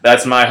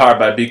 that's My Heart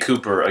by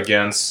B.Cooper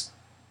against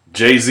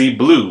VZ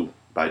Blue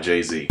by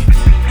Jay-Z.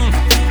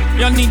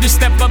 Y'all need to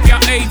step up your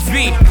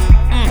AV.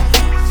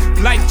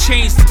 Life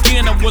changed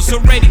again, I was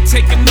already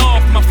taking off.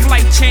 My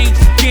flight changed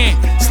again,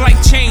 slight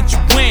change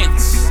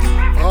wins.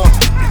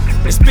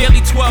 It's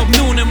barely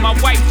 12 noon and my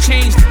wife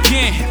changed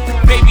again.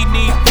 Baby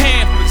need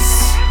Pampers.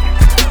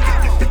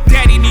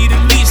 Daddy need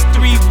at least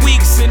 3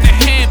 weeks in the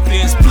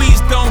Hamptons.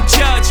 Please don't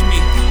judge me.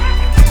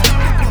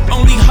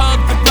 Only hug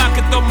the block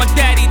and thought my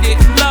daddy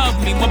didn't love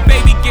me. My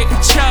baby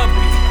getting chubby.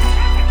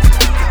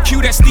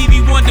 Cue that Stevie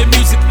Wonder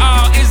music,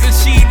 isn't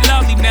she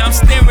lovely? Now I'm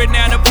staring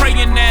at her,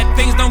 praying that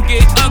things don't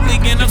get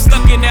ugly. And I'm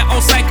stuck in that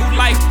old cycle,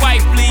 life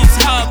wife leaves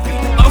hubby.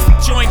 Off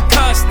joint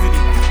custody.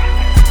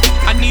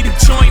 I need a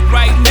joint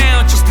right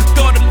now, just the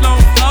thought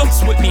alone floats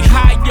with me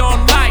high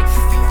on life.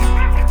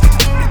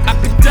 I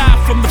could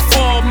die from the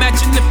fall,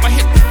 imagine if I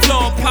hit the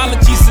floor.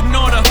 Apologies in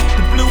order,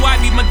 the blue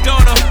ivy my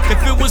daughter. If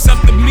it was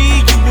up to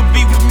me, you would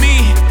be with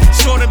me,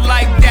 sorta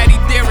like Daddy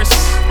Dearest.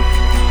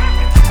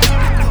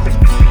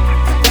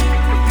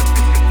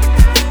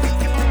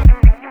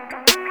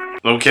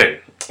 Okay,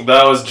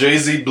 that was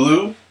Jay-Z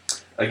Blue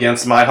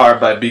against My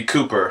Heart by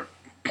B.Cooper.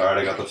 Alright,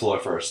 I got the floor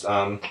first.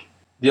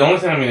 The only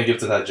thing I'm going to give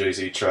to that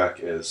Jay-Z track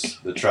is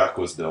the track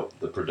was dope.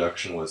 The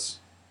production was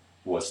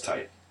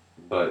tight.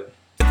 But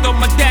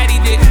my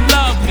daddy didn't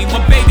love me,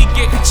 my baby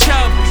getting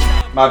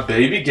chubby. My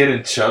baby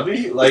getting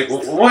chubby? Like,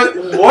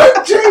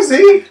 what,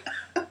 Jay-Z?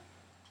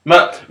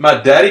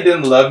 My daddy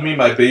didn't love me,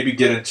 my baby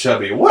getting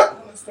chubby. What?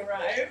 What's the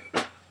rhyme?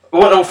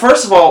 Well, no,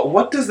 first of all,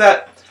 what does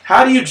that...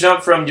 How do you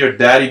jump from your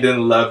daddy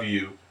didn't love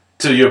you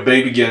to your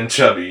baby getting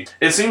chubby?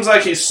 It seems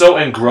like he's so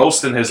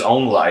engrossed in his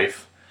own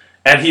life,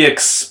 and he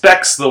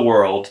expects the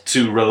world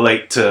to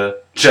relate to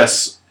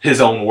just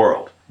his own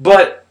world.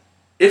 But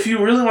if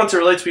you really want to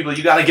relate to people,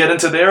 you got to get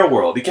into their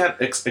world. You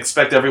can't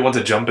expect everyone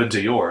to jump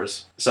into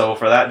yours. So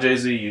for that,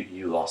 Jay-Z,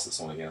 you lost this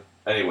one again.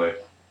 Anyway,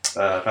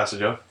 Pastor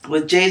Joe?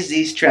 With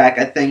Jay-Z's track,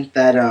 I think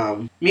that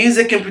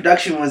music and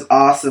production was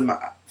awesome.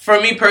 For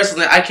me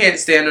personally, I can't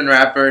stand when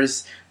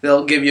rappers,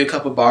 they'll give you a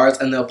couple bars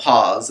and they'll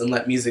pause and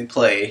let music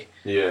play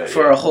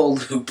for a whole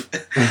loop.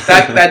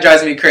 that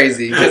drives me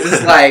crazy because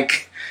it's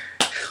like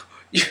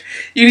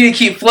you need to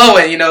keep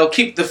flowing,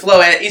 keep the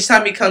flow. And each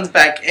time he comes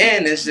back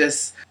in, it's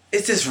just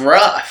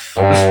rough.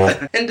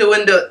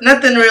 Window,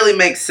 nothing really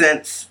makes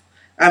sense.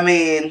 I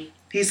mean,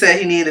 he said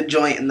he needed a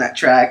joint in that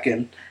track,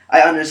 and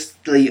I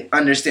honestly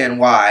understand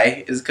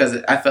why. Is because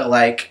I felt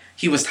like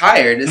he was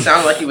tired. It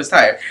sounded like he was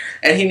tired.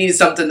 And he needed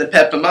something to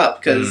pep him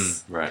up.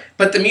 Right.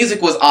 But the music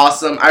was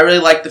awesome. I really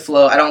liked the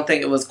flow. I don't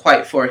think it was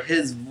quite for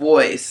his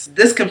voice.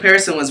 This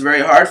comparison was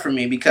very hard for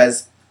me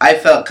because I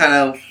felt kind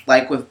of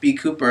like with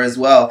B.Cooper as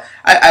well.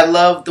 I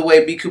love the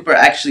way B.Cooper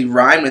actually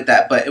rhymed with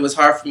that, but it was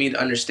hard for me to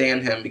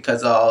understand him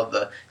because of all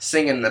the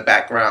singing in the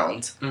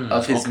background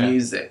of his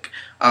music.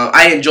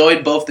 I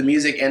enjoyed both the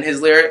music and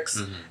his lyrics.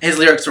 Mm-hmm. His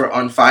lyrics were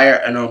on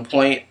fire and on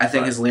point. I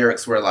think his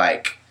lyrics were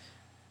like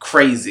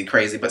crazy.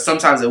 But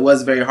sometimes it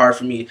was very hard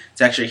for me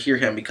to actually hear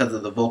him because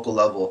of the vocal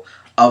level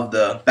of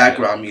the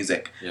background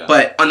music. Yeah.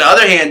 But on the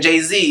other hand,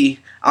 Jay-Z,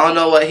 I don't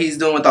know what he's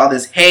doing with all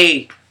this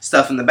hey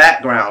stuff in the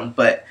background,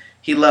 but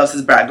he loves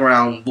his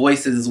background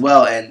voices as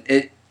well, and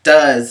it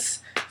does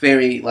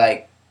very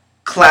like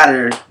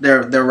clatter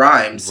their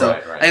rhymes. So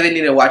Right. I think they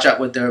need to watch out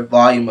with their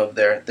volume of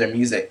their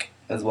music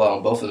as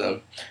well, both of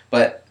them.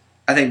 But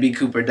I think B.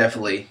 Cooper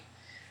definitely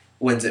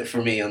wins it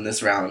for me on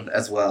this round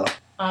as well.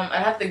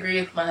 I have to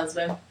agree with my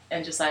husband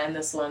and Josiah on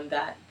this one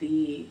that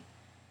the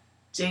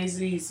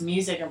Jay-Z's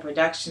music and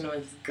production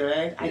was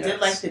good. I did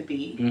like the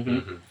beat. Mm-hmm.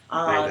 Very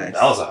nice.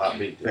 That was a hot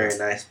beat. Very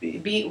nice The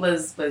beat. beat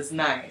was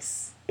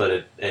nice. But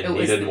it It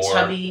was needed the more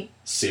chubby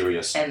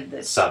serious and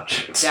the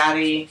subjects.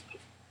 daddy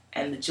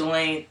and the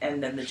joint,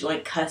 and then the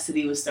joint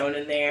custody was thrown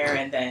in there,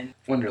 and then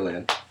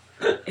Wonderland.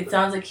 it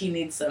sounds like he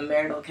needs some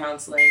marital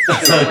counseling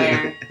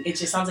somewhere. It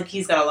just sounds like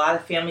he's got a lot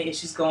of family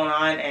issues going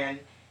on, and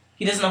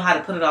he doesn't know how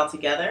to put it all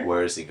together.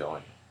 Where is he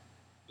going?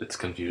 It's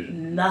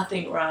confusion.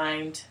 Nothing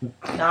rhymed.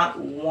 Not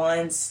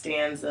one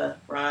stanza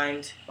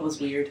rhymed. It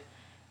was weird.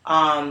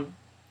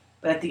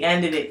 But at the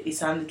end of it, it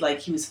sounded like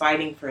he was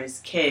fighting for his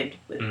kid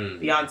with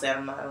Beyonce. I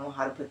don't know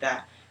how to put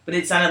that. But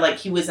it sounded like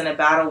he was in a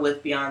battle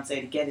with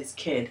Beyonce to get his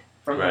kid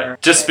from her.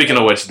 Just speaking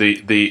of which,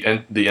 the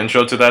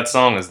intro to that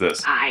song is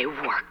this. I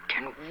work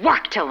and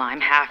work till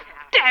I'm half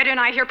dead, and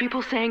I hear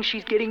people saying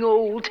she's getting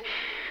old.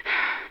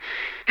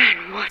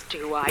 And what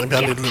do I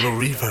That get? little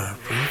reverb.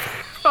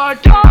 A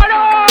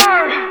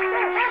daughter!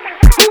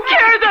 Who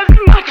cares as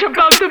much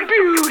about the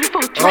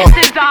beautiful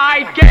dresses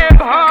I give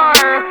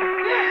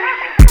her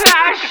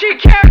as she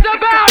cares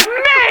about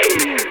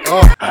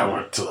me! I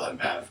work till I'm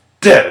half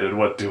dead, and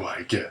what do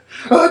I get?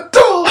 A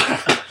dollar!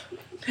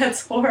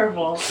 That's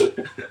horrible.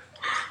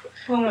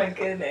 Oh my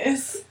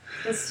goodness.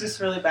 That's just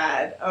really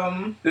bad.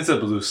 It's a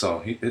blues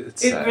song.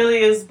 It's It sad. really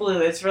is blue.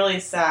 It's really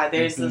sad.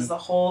 There's this the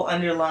whole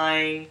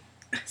underlying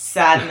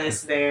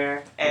sadness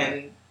there,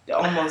 and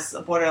almost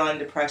a borderline It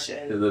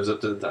depression. lives up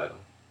to the title.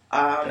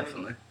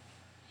 Definitely.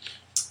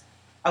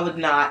 I would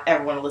not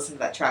ever want to listen to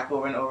that track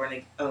over and over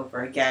and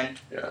over again.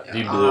 Yeah,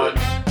 he blew it.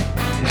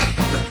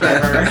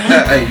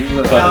 Ever. You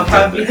blew it. That'll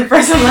probably be the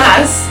first and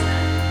last.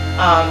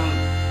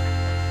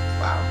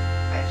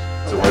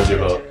 Wow. So where'd you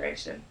vote?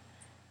 Generation.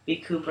 B.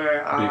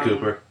 Cooper. B.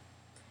 Cooper.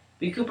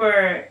 B.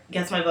 Cooper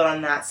gets my vote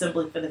on that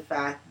simply for the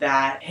fact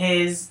that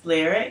his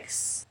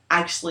lyrics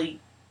actually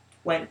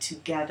went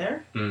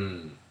together.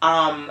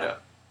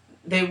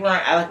 They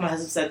weren't, like my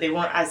husband said, they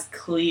weren't as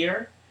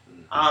clear.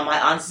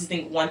 I honestly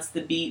think once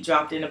the beat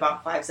dropped in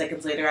about 5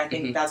 seconds later, I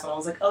think that's when I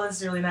was like, oh,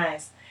 this is really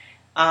nice.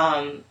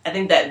 I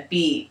think that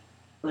beat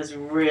was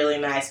really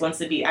nice. Once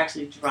the beat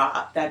actually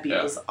dropped, that beat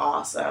was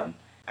awesome.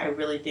 I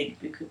really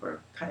think B. Cooper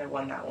kind of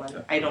won that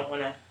one. I don't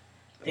want to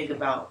think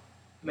about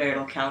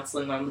marital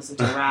counseling when I'm listening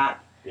to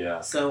rap.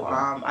 So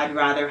I'd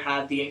rather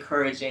have the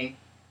encouraging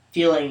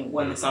feeling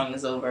when the song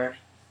is over.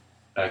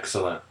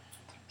 Excellent.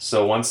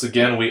 So once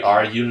again, we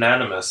are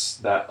unanimous.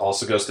 That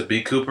also goes to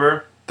B.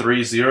 Cooper.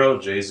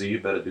 3-0. Jay-Z, you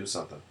better do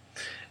something.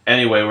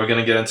 Anyway, we're going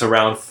to get into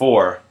round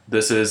 4.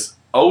 This is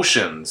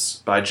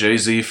Oceans by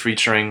Jay-Z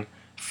featuring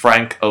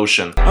Frank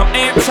Ocean. I'm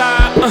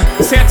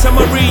anti-Santa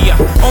Maria.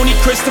 Only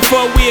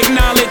Christopher we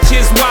acknowledge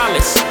his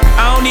Wallace.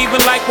 I don't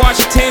even like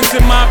Washington's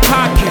in my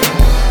pocket.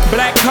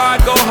 Black card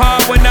go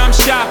hard when I'm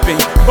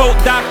shopping. Boat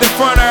docked in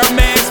front of her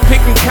man's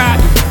picking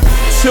cotton.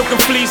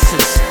 Silken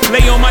fleeces,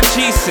 lay on my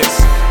Jesus.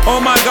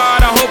 Oh my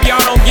God, I hope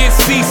y'all don't get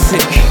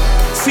seasick.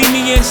 See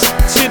me in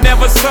shit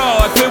never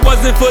saw. If it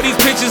wasn't for these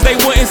pictures, they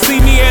wouldn't see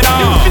me at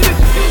all.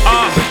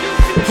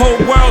 Whole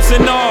world's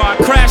in awe.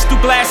 I crash through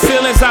glass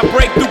ceilings, I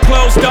break through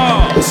closed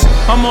doors.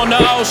 I'm on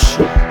the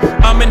ocean,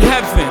 I'm in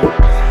heaven.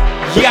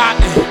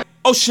 Yachting,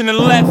 Ocean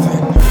 11.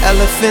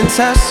 Elephant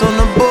tusk on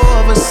the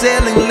bow of a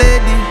sailing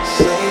lady.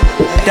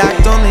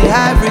 Docked on the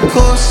Ivory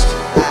Coast.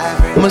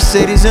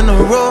 Mercedes in a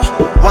row,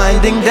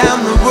 winding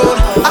down the road.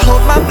 I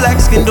hope my black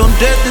skin don't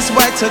dirt this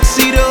white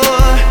tuxedo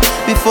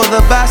before the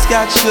boss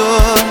got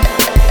sure.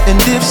 And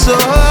if so,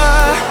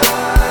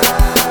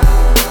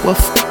 well,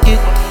 fuck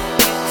it.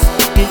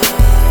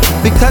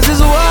 Because this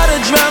water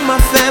drown my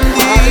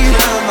family.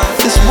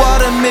 This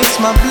water makes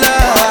my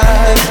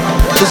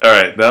blood.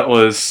 Alright, that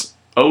was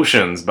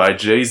Oceans by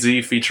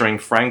Jay-Z featuring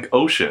Frank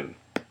Ocean.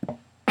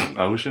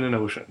 Ocean and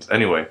Oceans.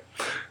 Anyway,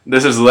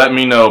 this is Let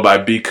Me Know by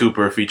B.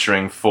 Cooper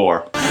featuring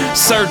 4.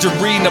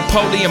 Surgery,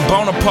 Napoleon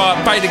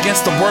Bonaparte. Fight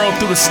against the world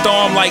through the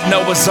storm like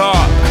Noah's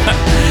Ark.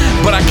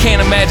 But I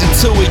can't imagine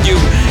two of you.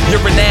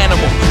 You're an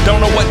animal,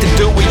 don't know what to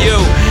do with you.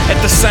 At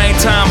the same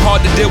time,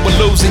 hard to deal with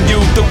losing you.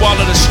 Through all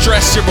of the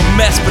stress, you're a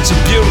mess, but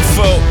you're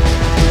beautiful.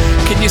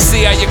 Can you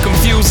see how you're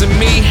confusing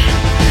me?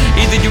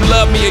 Either you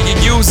love me or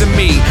you're using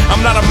me. I'm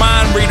not a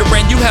mind reader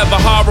and you have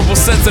a horrible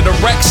sense of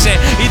direction.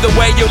 Either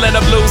way, you'll end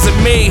up losing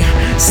me.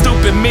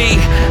 Stupid me,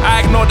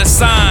 I ignored the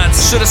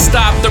signs. Should've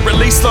stopped the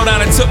release, slow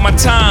down and took my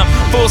time.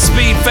 Full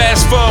speed,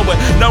 fast forward,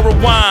 no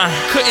rewind.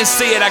 Couldn't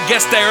see it, I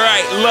guess they're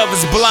right. Love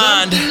is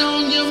blind. Something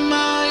on your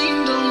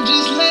mind, don't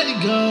just let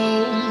it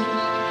go.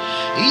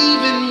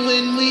 Even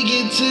when we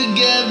get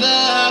together,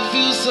 I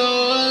feel so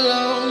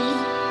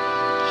alone.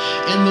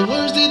 And the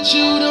words that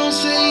you don't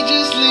say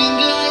just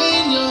linger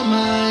in your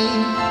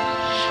mind.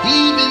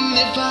 Even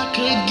if I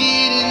could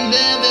get in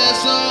there, they're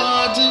so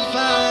hard to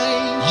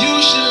find. You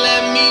should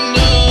let me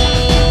know.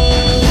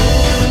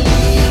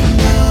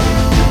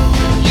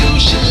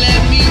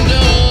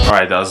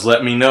 Alright, that was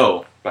Let Me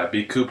Know by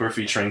B.Cooper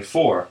featuring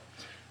 4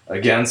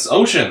 against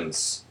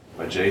Oceans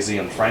by Jay-Z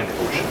and Frank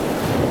Ocean.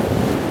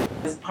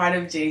 As part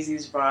of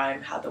Jay-Z's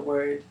rhyme had the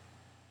word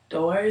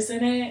doors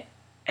in it,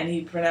 and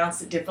he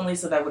pronounced it differently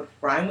so that would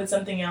rhyme with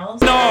something else.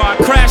 No, I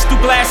crash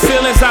through glass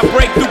ceilings, I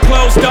break through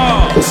closed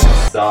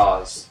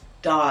doors.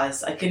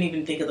 Dawes. I couldn't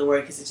even think of the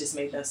word because it just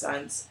made no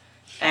sense.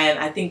 And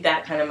I think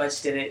that kind of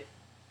much did it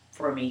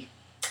for me.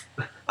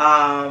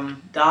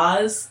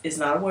 Dawes is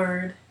not a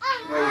word.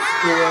 The word is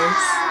doors.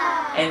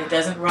 And it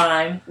doesn't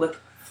rhyme with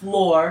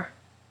floor.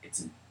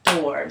 It's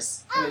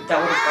doors. I mean, that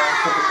would have gone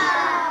perfectly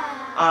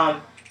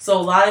fine. So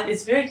a lot of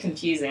it's very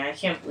confusing. I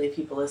can't believe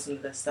people listen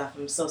to this stuff.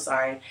 I'm so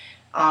sorry.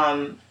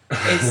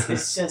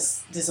 It's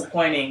just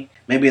disappointing.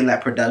 Maybe in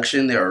that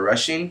production they were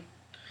rushing.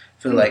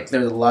 I feel like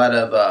there's a lot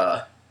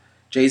of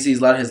Jay-Z's,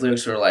 a lot of his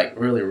lyrics were like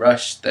really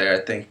rushed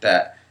there. I think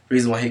that the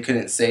reason why he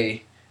couldn't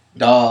say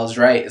dolls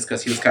right is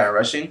because he was kind of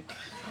rushing.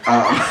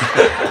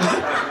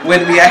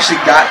 When we actually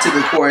got to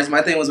the chorus,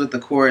 my thing was with the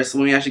chorus.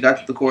 When we actually got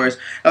to the chorus,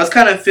 I was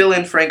kind of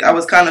feeling Frank. I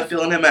was kind of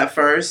feeling him at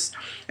first,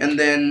 and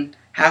then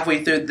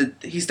halfway through,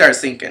 he started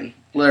sinking,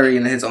 literally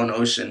in his own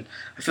ocean.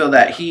 I feel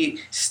that he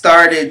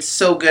started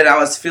so good. I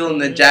was feeling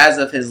the jazz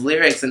of his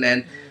lyrics, and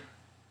then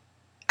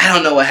I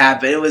don't know what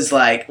happened. It was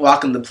like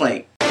walking the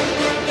plank.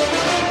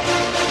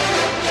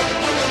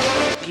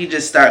 He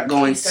just started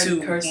going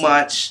too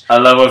much. I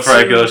love what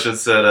Frank Ocean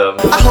said. I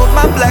hope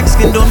my black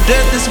skin don't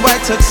dirt this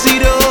white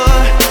tuxedo.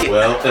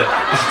 Well,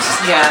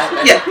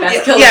 it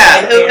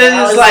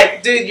was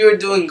like, dude, you were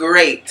doing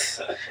great.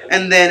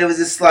 And then it was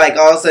just like,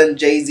 all of a sudden,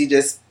 Jay-Z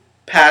just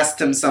passed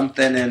him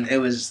something, and it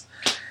was,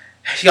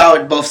 y'all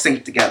would both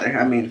sync together.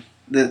 I mean,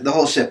 the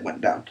whole ship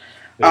went down.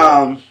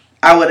 Yeah.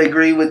 I would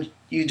agree with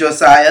you,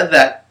 Josiah,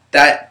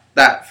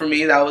 that for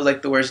me, that was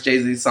like the worst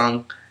Jay-Z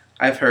song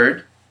I've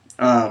heard.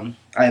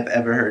 I've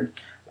ever heard.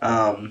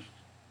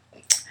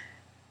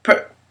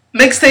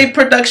 Mixtape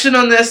production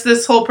on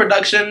this whole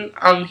production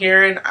I'm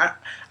hearing, I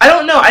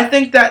don't know. I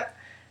think that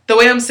the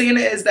way I'm seeing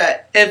it is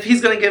that if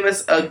he's going to give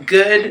us a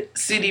good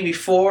CD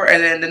before,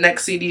 and then the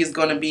next CD is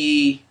going to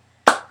be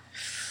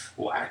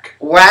whack,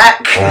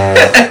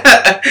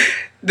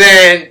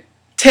 then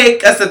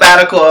take a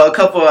sabbatical, a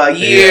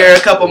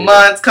couple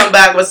months, come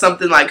back with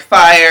something like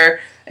fire,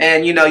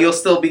 and you'll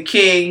still be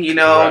king,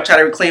 try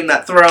to reclaim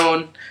that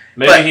throne.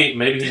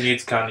 Maybe he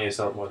needs Kanye's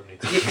help more than he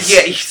does.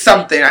 Yeah,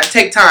 something.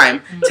 Take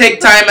time. Take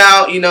time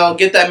out,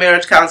 get that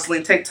marriage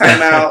counseling, take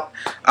time out.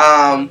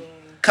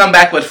 Come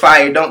back with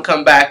fire. Don't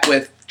come back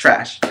with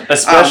trash.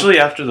 Especially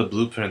after the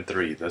Blueprint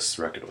 3, this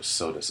record was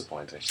so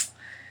disappointing.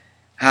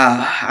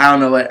 I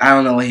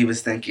don't know what he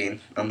was thinking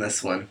on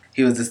this one.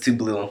 He was just too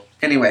blue.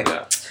 Anyway,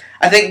 yeah.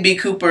 I think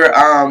B.Cooper,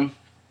 I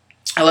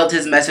loved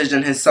his message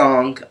and his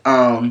song.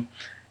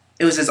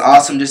 It was just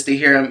awesome just to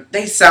hear him.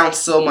 They sound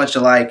so much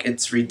alike,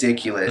 it's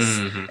ridiculous.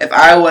 Mm-hmm. If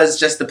I was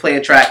just to play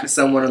a track to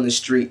someone on the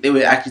street, they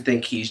would actually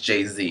think he's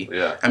Jay-Z.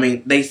 Yeah. I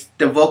mean,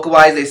 the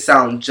vocal-wise, they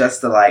sound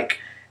just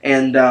alike.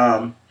 And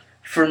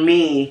for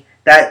me,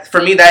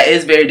 that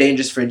is very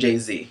dangerous for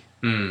Jay-Z.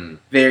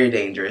 Very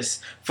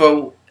dangerous.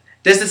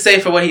 Just to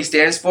say for what he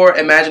stands for,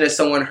 imagine if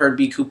someone heard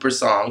B.Cooper's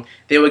song,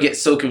 they would get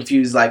so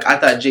confused, like, I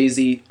thought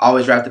Jay-Z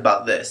always rapped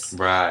about this.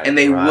 Right. And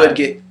they would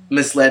get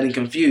misled and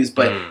confused,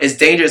 but it's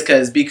dangerous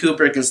because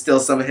B.Cooper can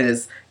steal some of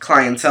his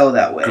clientele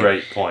that way.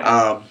 Great point.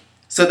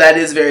 So that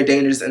is very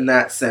dangerous in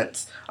that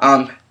sense.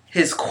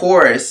 His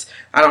chorus,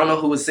 I don't know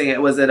who was singing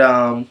it. Was it,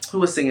 who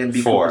was singing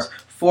B.Cooper's?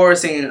 Four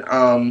was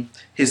singing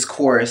his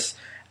chorus.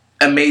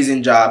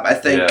 Amazing job. I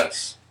think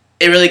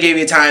it really gave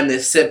you time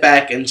to sit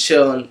back and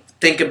chill and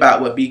think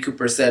about what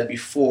B.Cooper said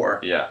before.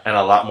 Yeah, and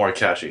a lot more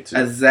catchy, too.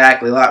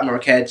 Exactly, a lot more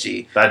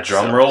catchy. That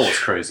drum roll was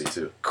crazy,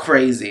 too.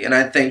 Crazy, and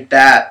I think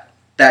that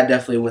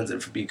definitely wins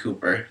it for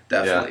B.Cooper,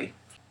 definitely.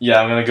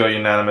 Yeah, I'm going to go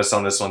unanimous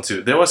on this one,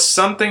 too. There was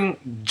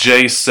something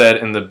Jay said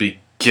in the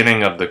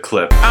beginning of the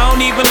clip. I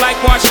don't even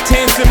like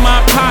Washingtons in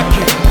my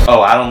pocket.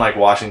 Oh, I don't like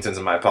Washingtons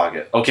in my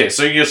pocket. Okay,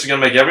 so you're just going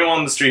to make everyone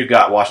on the street who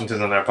got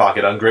Washingtons in their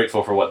pocket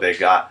ungrateful for what they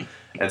got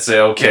and say,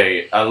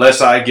 okay,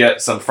 unless I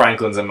get some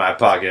Franklins in my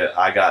pocket,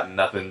 I got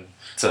nothing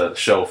to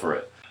show for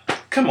it.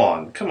 Come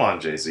on,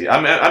 Jay-Z.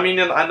 I mean,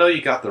 I know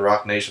you got the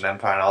Rock Nation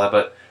Empire and all that,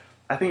 but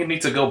I think you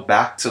need to go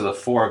back to the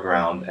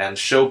foreground and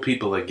show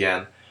people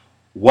again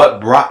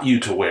what brought you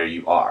to where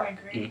you are. I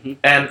agree.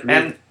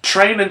 And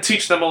train and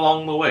teach them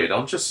along the way.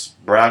 Don't just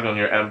brag on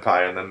your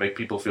empire and then make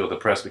people feel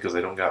depressed because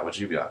they don't got what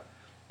you got.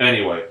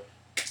 Anyway,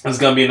 there's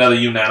going to be another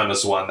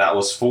unanimous one. That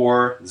was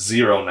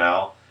 4-0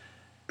 now.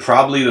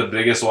 Probably the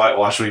biggest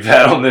whitewash we've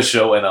had on this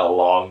show in a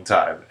long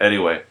time.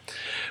 Anyway,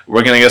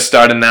 we're going to get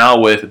started now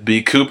with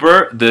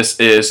B.Cooper. This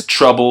is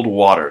Troubled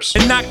Waters.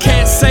 And I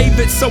can't save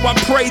it, so I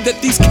pray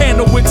that these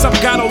candle wicks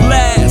I've got to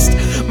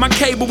last. My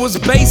cable was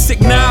basic,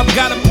 now I've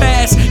got to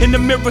pass. In the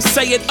mirror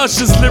saying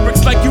Usher's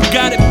lyrics like you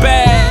got it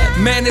bad.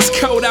 Man, it's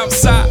cold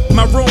outside,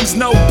 my room's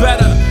no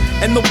better.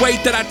 And the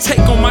weight that I take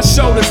on my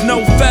shoulders,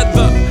 no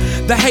feather.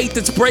 The hate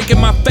that's breaking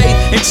my faith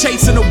and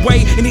chasing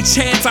away any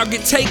chance I'll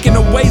get taken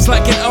away's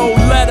like an old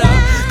letter.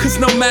 Cause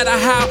no matter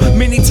how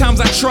many times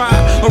I try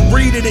or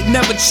read it, it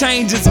never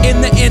changes.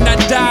 In the end I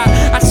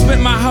die. I spent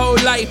my whole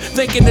life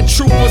thinking the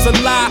truth was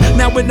a lie.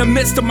 Now in the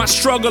midst of my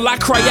struggle I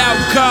cry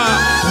out,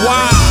 God,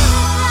 why?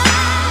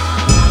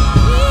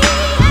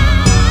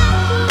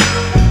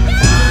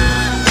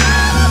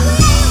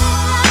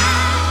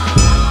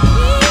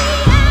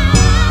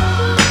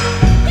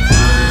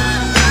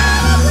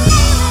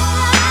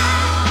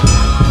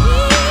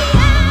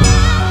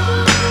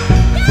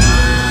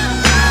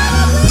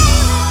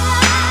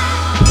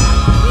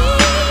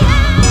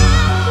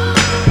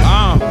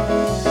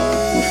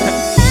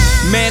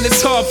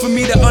 It's hard for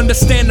me to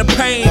understand the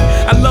pain.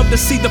 I love to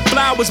see the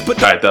flowers,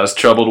 but Alright, that was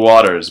Troubled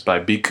Waters by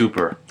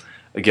B.Cooper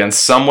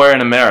against Somewhere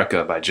in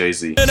America by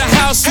Jay-Z. The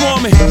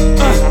housewarming,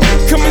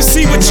 come and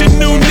see what your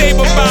new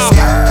neighbor about.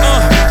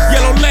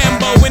 Yellow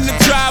Lambo in the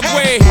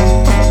driveway,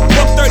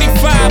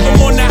 135, I'm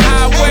on the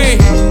highway.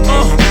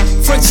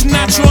 Frank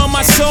Sinatra on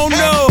my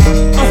sono,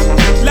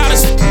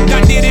 loudest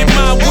I did it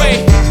my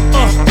way.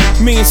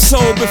 Me and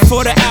Soul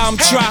before the album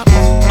drop.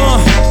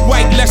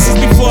 White Lexus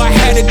before I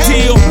had a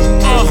deal.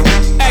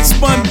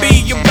 X1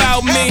 B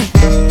about me.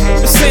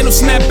 This ain't no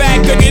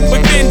snapback again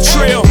within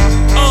trill.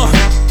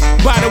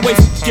 By the way,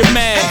 you're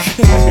mad.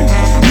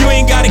 You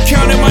ain't gotta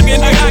count it, my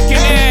nigga, I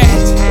can add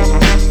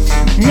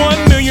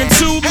 1 million,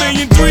 2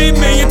 million, 3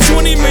 million,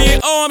 20 million.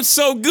 Oh, I'm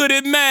so good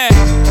at math.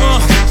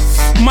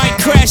 Might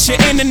crash your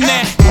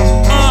internet.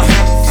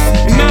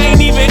 And I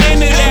ain't even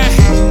into that.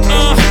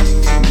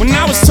 When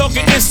I was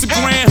talking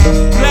Instagram,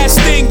 last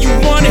thing you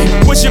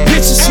wanted was your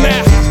picture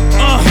snap.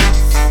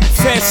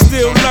 Fed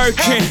still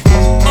lurking.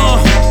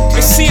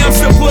 They see I'm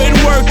still putting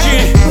work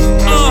in.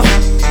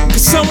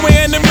 Cause somewhere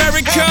in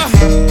America,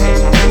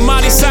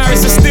 Miley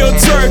Cyrus is still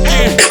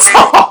twerking.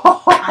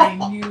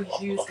 I knew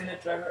he was gonna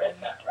throw her in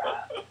that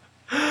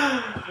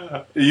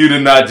rap. You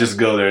did not just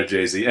go there,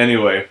 Jay-Z.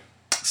 Anyway,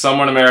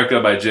 Somewhere in America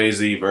by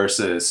Jay-Z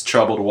versus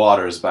Troubled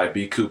Waters by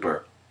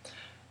B.Cooper.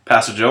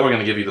 Pastor Joe, we're going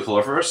to give you the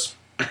floor first.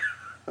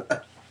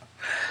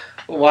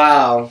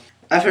 Wow.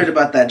 I've heard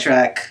about that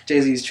track,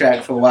 Jay-Z's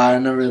track, for a while. I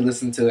never really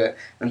listened to it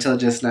until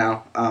just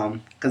now,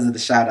 because of the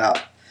shout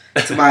out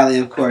to Miley,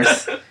 of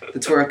course, the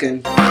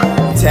twerking.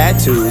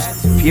 Tattoos,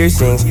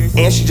 piercings,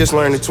 and she just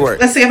learned to twerk.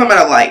 Let's say if I'm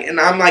at a light, and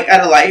I'm like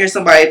at a light, here's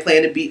somebody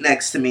playing a beat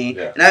next to me,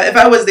 and if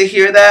I was to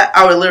hear that,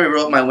 I would literally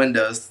roll up my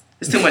windows.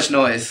 It's too much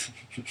noise.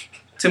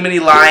 Too many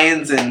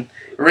lions and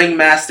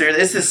ringmaster.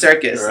 This is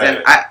circus,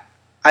 and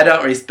I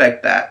don't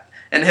respect that.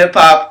 And hip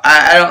hop,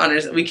 I don't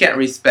understand. We can't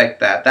respect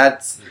that.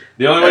 That's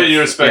the only way you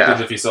respect it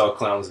is if you saw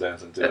clowns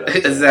dancing to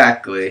it.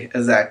 Exactly.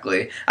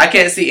 I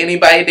can't see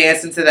anybody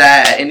dancing to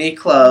that at any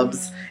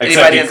clubs.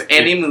 Anybody in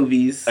any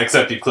movies.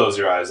 Except you close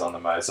your eyes on the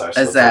Miley Cyrus.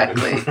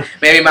 Exactly.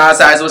 Maybe Miley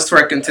Cyrus was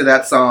twerking to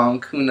that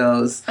song. Who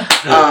knows?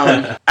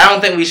 I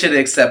don't think we should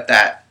accept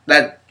that.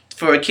 That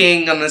for a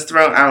king on this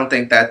throne, I don't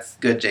think that's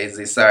good,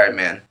 Jay-Z. Sorry,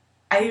 man.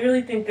 I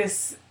really think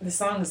this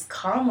song is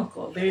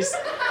comical.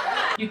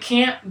 You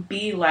can't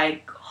be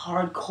like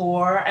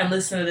hardcore and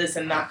listen to this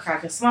and not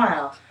crack a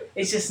smile.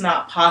 It's just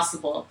not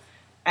possible.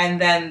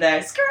 And then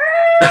the skirt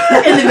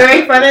in the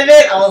very front of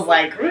it, I was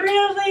like,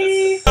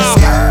 really?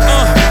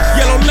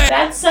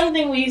 That's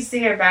something we used to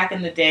hear back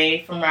in the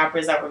day from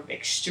rappers that were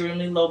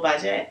extremely low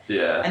budget.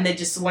 Yeah. And they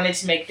just wanted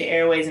to make the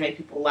airways and make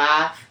people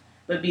laugh.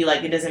 But be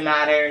like, it doesn't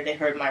matter, they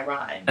heard my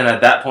rhyme. And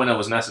at that point, it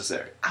was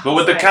necessary. But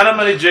with the kind of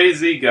money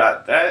Jay-Z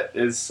got, that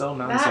is so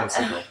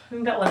nonsensical. I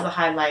think that was the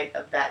highlight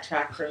of that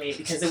track for me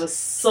because it was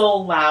so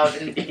loud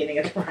in the beginning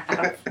of the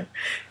rap.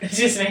 It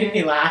just made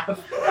me laugh.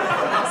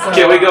 So,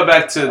 Can we go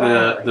back to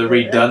the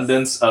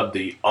redundance of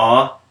the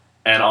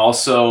and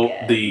also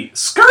the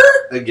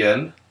skirt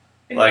again?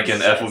 Like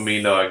in F with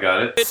Me, No, I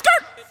Got It.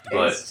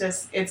 But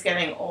it's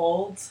getting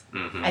old.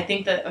 Mm-hmm. I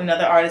think that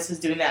another artist was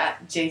doing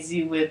that.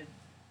 Jay-Z would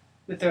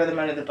throw them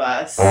under the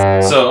bus.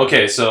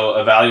 So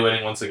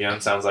evaluating once again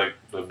sounds like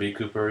the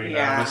B.Cooper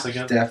unanimous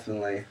again?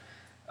 Definitely.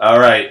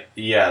 Alright,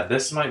 yeah,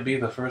 this might be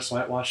the first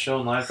whitewash show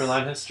in line for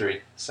line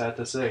history. Sad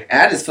to say.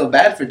 I just feel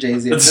bad for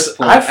Jay-Z at this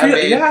point. I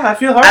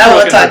feel hard. I don't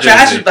want to talk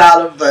trash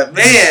about him, but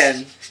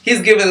man,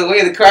 he's giving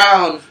away the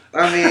crown.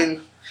 I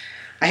mean,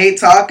 I hate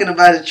talking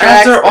about a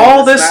track. After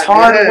all this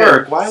hard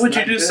work, why would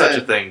you do such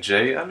a thing,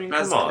 Jay? I mean,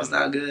 come on. It's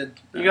not good.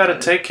 You gotta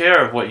take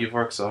care of what you've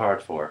worked so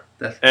hard for.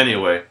 Definitely.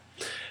 Anyway.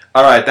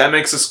 Alright, that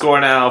makes the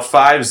score now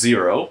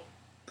 5-0.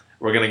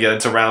 We're going to get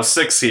into round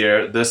 6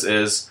 here. This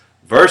is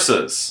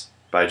Versus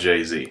by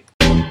Jay-Z.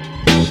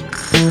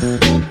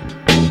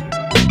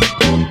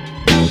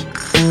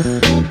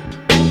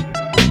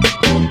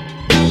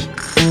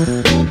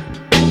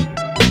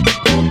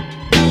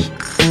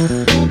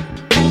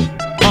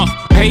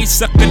 Hey,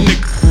 sucker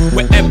nigga,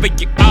 wherever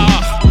you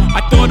are.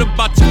 I thought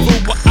about you fool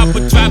while I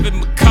was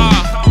driving my car.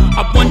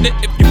 I wonder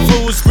if you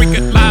fools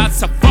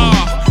realize how far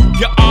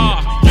you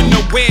are. You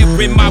know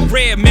where in my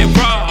rear mirror.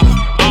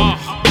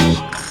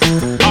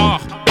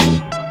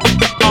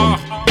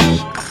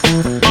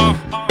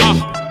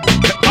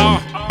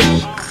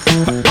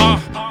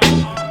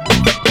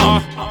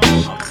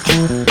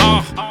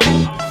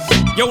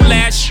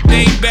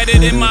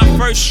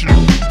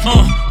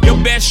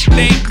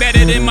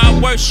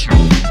 worship.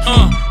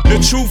 The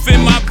truth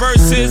in my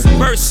verses,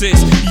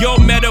 your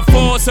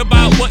metaphors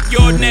about what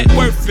your net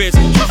worth is.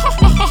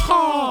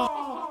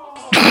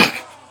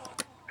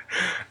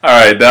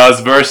 Alright, that was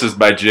Verses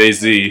by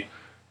Jay-Z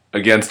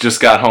against Just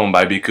Got Home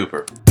by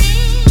B.Cooper.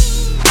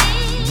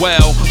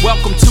 Well,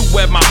 welcome to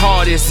where my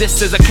heart is.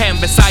 This is a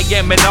canvas, I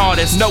am an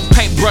artist. No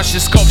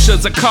paintbrushes,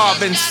 sculptures, or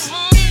carvings.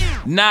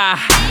 Nah,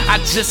 I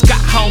just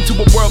got home to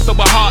a world that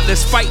were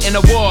heartless, fighting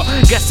a war.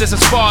 Guess this is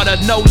Sparta.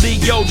 No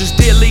Leo, just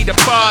dearly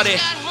departed.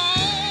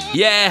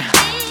 Yeah,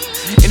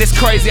 and it's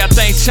crazy how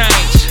things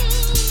change.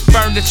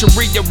 Furniture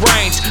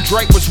rearranged,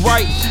 Drake was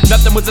right,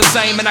 nothing was the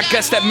same, and I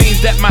guess that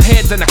means that my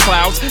head's in the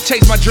clouds.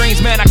 Chase my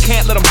dreams, man, I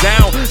can't let them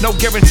down. No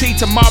guarantee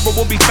tomorrow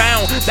will be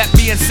found. That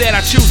being said,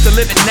 I choose to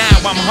live it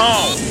now. I'm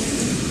home.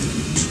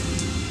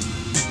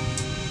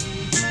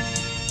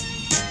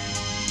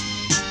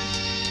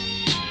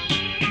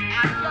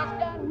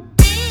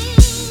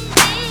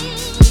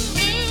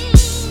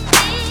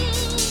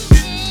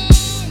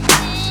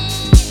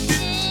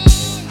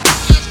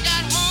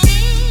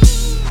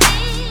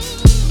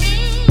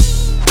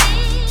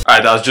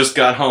 Alright, that was Just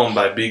Got Home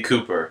by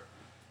B.Cooper.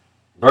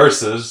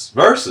 Versus,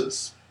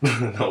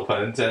 no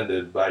pun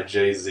intended, by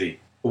Jay-Z.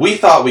 We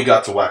thought we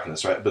got to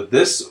whackness, right? But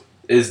this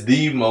is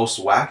the most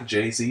whack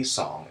Jay-Z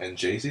song in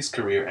Jay-Z's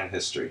career and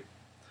history.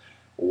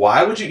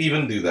 Why would you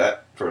even do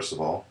that, first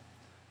of all?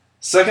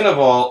 Second of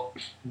all,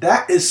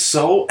 that is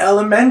so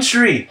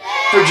elementary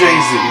for Jay-Z.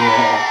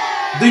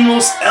 Yeah. The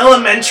most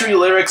elementary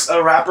lyrics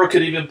a rapper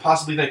could even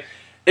possibly think.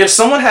 If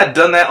someone had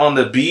done that on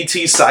the BET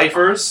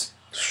Cyphers,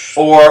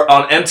 or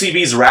on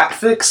MTV's Rap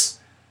Fix,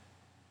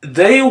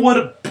 they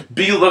would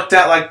be looked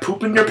at like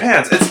poop in your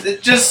pants.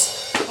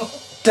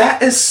 That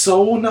is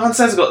so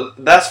nonsensical.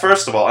 That's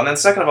first of all. And then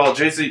second of all,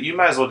 Jay-Z, you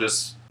might as well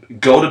just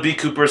go to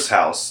B.Cooper's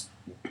house,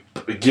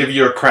 give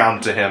your crown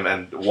to him,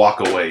 and walk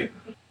away.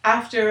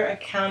 After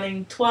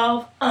accounting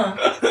 12,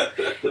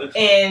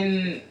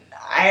 and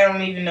I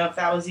don't even know if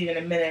that was even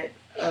a minute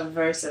of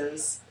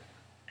verses,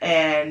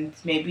 and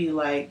maybe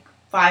like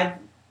 5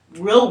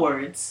 real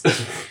words.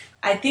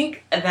 I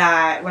think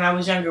that when I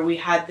was younger, we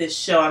had this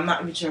show. I'm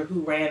not even sure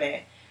who ran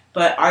it,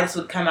 but artists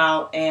would come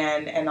out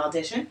and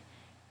audition.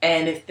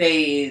 And if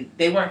they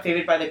weren't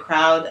favored by the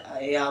crowd,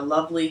 a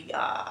lovely,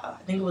 I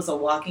think it was a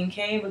walking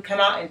cane, would come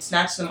out and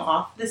snatch them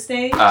off the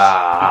stage.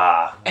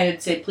 And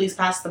it'd say, please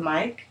pass the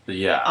mic.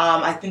 Yeah.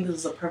 I think this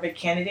was a perfect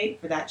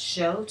candidate for that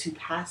show to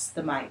pass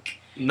the mic.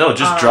 No,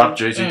 just drop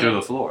Jay-Z through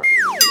the floor.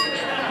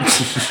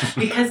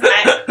 Because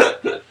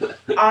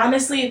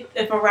honestly,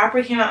 if a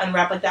rapper came out and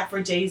rapped like that for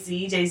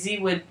Jay-Z, Jay-Z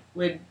would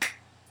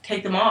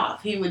take them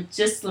off. He would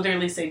just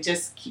literally say,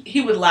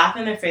 he would laugh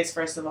in their face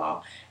first of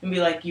all and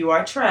be like, "You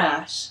are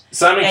trash."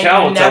 Simon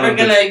Cowell will tell them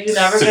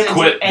to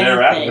quit their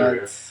rap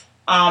career.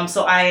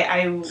 So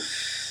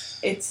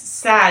it's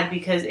sad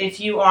because if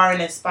you are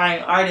an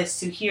aspiring artist,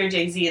 to hear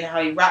Jay-Z and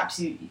how he raps,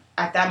 you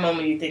at that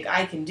moment you think,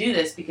 I can do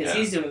this because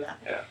he's doing that.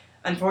 Yeah.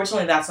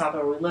 Unfortunately, that's not the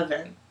world we live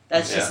in.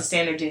 That's just the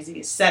standard Jay-Z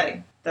is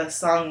setting. The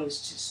song was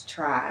just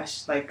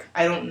trash. Like,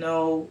 I don't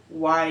know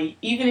why.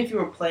 Even if you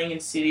were playing in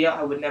studio,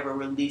 I would never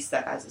release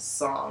that as a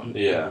song.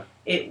 Yeah.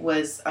 It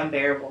was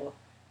unbearable.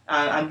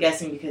 I'm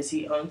guessing because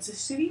he owns the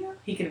studio,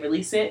 he can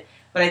release it.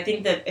 But I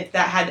think that if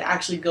that had to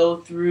actually go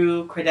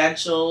through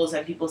credentials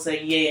and people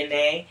saying yay and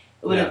nay,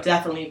 it would have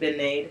definitely been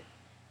made.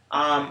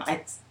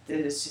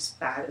 It was just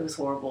bad. It was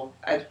horrible.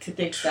 To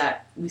think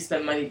that we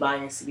spend money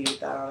buying a CD with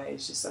that on it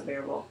is just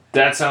unbearable.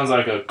 That sounds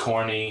like a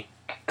corny,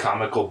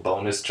 comical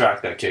bonus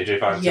track that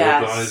KJ5 would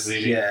put on his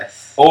CD.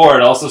 Yes. Or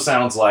it also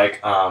sounds like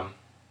I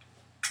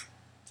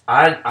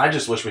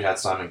just wish we had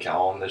Simon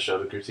Cowell on this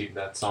show to critique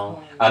that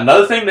song.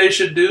 Another thing they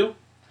should do,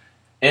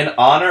 in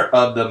honor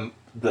of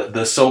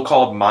the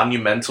so-called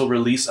monumental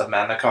release of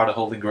Magna Carta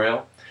Holy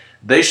Grail,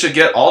 they should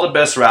get all the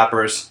best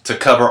rappers to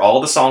cover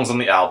all the songs on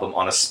the album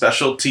on a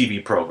special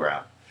TV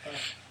program.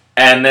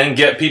 And then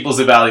get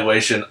people's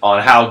evaluation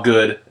on how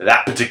good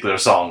that particular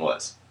song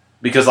was.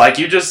 Because like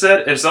you just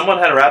said, if someone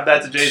had rapped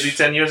that to Jay-Z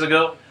 10 years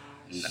ago,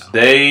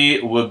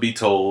 they would be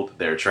told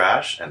they're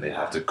trash and they'd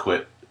have to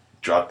quit,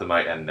 drop the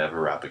mic, and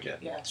never rap again.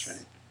 Yeah, that's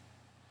right.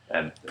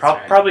 And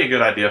probably a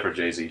good idea for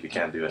Jay-Z if you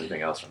can't do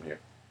anything else from here.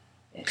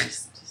 Yeah,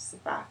 just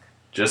sit back.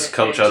 Just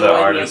coach other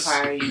artists.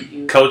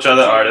 Coach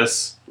other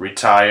artists.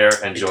 Retire.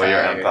 Enjoy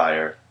your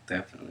empire.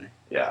 Definitely.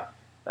 Yeah.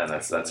 And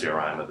that's your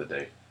rhyme of the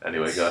day.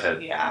 Anyway, go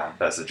ahead. Yeah.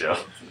 That's a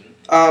joke.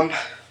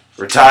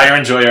 Retire,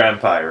 enjoy your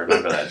empire.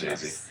 Remember that,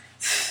 Jay-Z.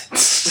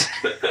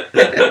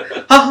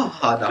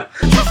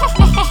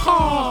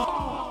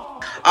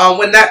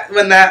 When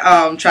that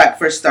track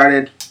first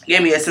started, it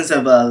gave me a sense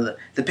of the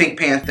Pink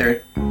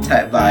Panther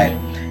type vibe.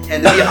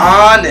 And to be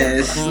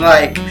honest,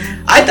 like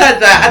I thought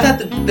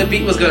the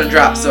beat was gonna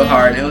drop so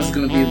hard. It was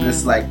gonna be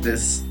this.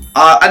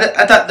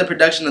 I thought the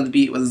production of the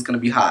beat was gonna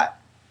be hot.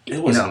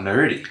 It was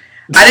nerdy.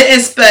 I didn't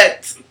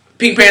expect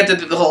Pink Panther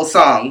through the whole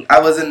song.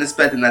 I wasn't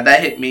expecting that. That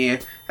hit me.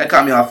 That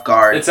caught me off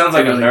guard. It sounds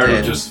like a nerd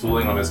was just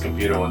fooling on his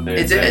computer one day and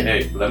It said,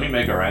 did. "Hey, let me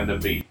make a random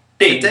beat."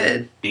 It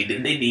did.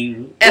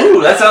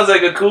 Ooh, that sounds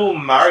like a cool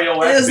Mario.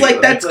 It was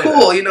like, that's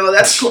cool. You know,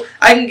 that's cool.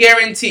 I can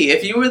guarantee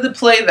if you were to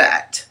play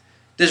that,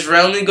 just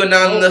randomly go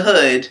down in the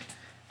hood,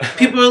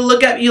 people will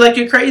look at you like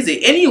you're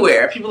crazy.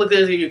 Anywhere, people look at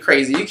you like you're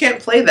crazy. You can't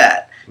play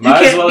that. You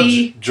Might can't as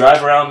well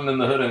drive around in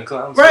the hood and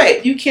clowns.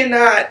 Right. You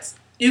cannot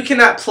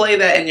play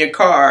that in your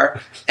car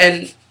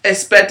and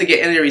expect to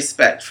get any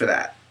respect for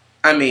that.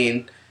 I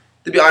mean,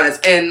 to be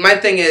honest. And my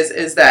thing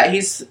is that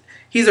he's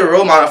a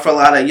role model for a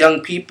lot of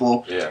young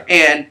people. Yeah.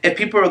 And if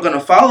people are going to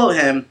follow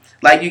him,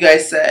 like you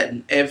guys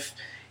said, if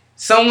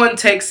someone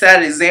takes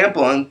that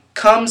example and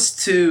comes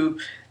to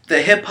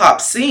the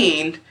hip-hop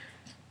scene,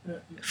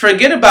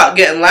 forget about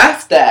getting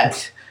laughed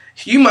at.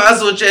 You might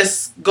as well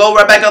just go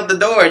right back out the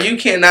door. You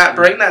cannot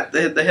bring that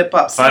the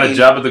hip-hop scene. Find a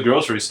job at the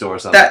grocery store or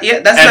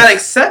something. That's not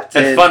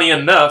accepted. And funny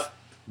enough,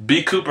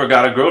 B. Cooper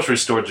got a grocery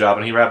store job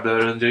and he rapped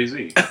better than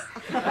Jay-Z.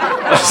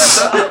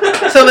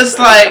 So it's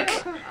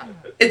like...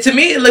 to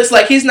me, it looks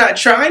like he's not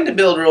trying to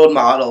build role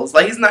models.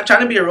 Like, he's not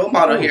trying to be a role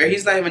model here.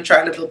 He's not even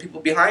trying to build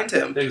people behind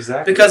him.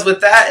 Exactly. Because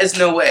with that, it's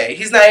no way.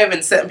 He's not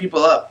even setting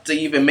people up to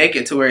even make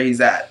it to where he's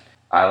at.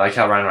 I like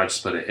how Ryan Righteous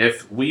put it.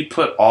 If we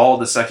put all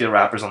the secular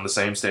rappers on the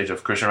same stage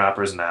of Christian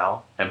rappers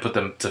now and put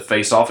them to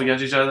face off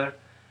against each other,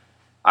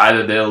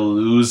 either they'll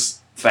lose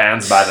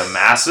fans by the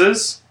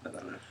masses,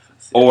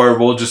 or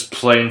we'll just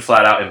plain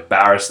flat out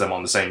embarrass them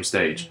on the same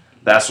stage.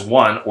 That's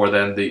one. Or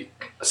then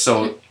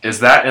so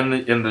is that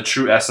in the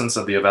true essence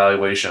of the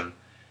evaluation?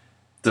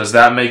 Does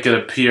that make it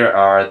appear,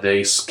 are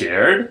they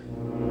scared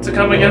to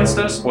come against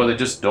us, or they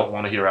just don't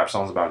want to hear rap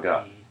songs about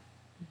God?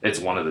 It's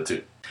one of the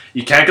two.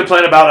 You can't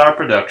complain about our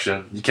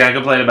production. You can't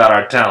complain about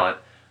our talent.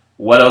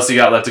 What else you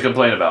got left to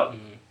complain about?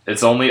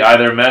 It's only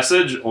either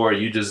message or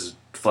you just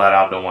flat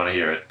out don't want to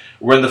hear it.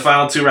 We're in the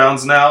final 2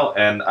 rounds now,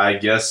 and I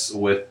guess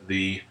with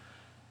the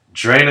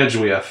drainage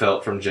we have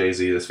felt from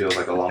Jay-Z, this feels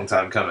like a long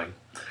time coming.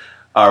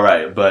 All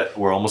right, but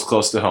we're almost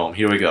close to home.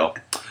 Here we go.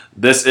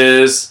 This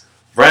is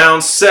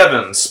round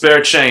 7,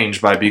 Spare Change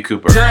by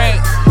B.Cooper.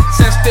 Drink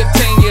since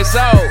 15 years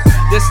old.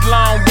 This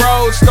long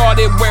road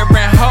started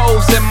wearing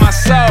holes in my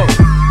soul.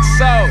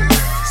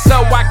 So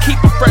I keep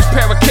a fresh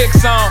pair of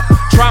kicks on.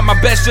 Try my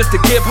best just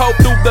to give hope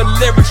through the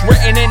lyrics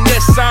written in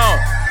this song.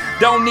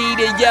 Don't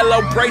need a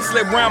yellow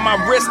bracelet around my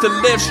wrist to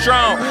live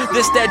strong.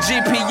 This that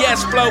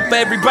GPS flow for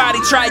everybody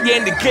trying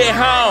to get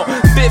home.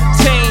 15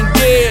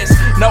 years,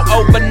 no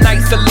overnight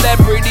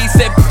celebrity.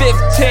 Said 15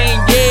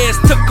 years,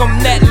 took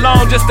them that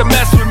long just to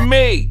mess with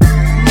me.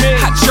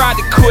 I tried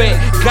to quit,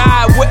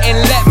 God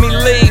wouldn't let me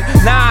leave.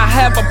 Now I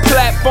have a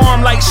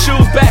platform like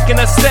shoes back in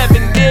the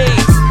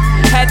 70s.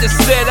 Had to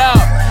sit up,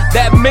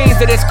 that means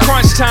that it's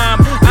crunch time.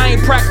 I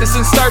ain't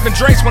practicing serving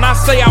drinks when I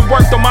say I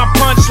worked on my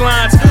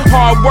punchlines.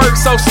 Hard work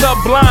so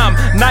sublime,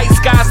 night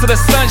skies to the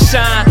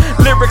sunshine.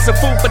 Lyrics are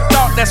food for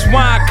thought, that's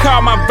why I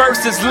call my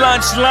verses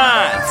lunch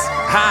lines.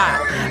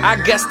 I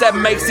guess that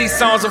makes these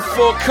songs a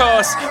full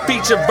course.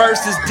 Feature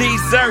versus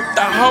dessert,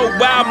 the whole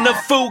album the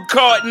food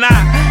court. Nah,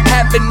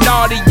 have an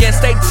audience,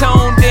 they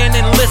tuned in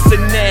and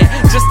listening.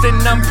 Just an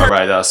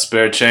Alright,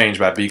 Spare Change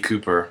by B.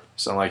 Cooper.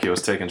 Sound like he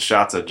was taking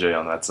shots at Jay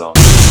on that song.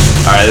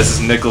 Alright, this is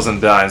Nickels and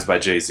Dimes by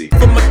Jay-Z.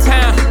 From a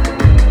town,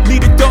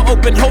 leave the door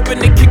open, hoping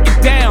to kick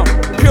it down.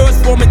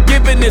 Purest form of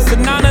giving is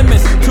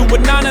anonymous to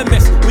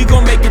anonymous. We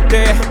gon' make it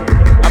there,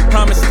 I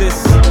promise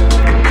this.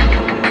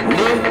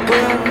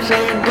 Nickels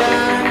and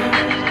dimes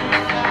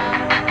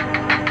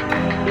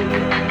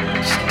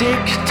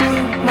sticks to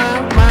my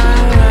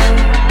mind.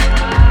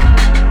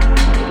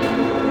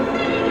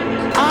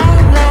 I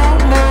know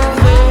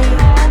moving.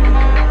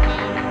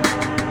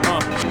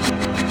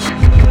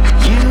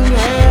 You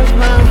have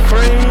my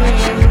friend.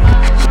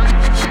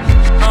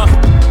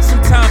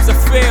 Sometimes I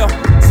feel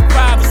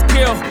survivors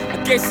kill.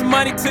 I gave some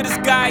money to this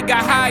guy,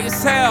 got high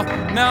as hell.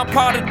 Now I'm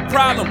part of the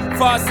problem,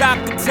 far as I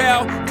can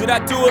tell. Did I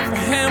do it for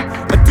him?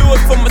 I do it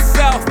for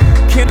myself.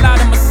 Can't lie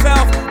to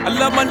myself. I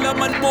love my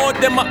more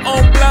than my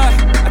own blood.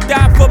 I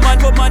die for my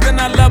then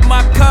I love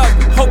my cub.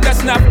 Hope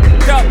that's not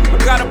f***ed up. I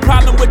got a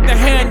problem with the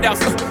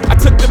handouts. I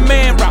took the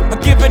man route,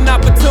 but given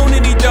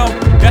opportunity though.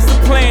 That's the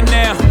plan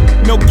now.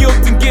 No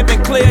guilt in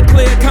giving, clear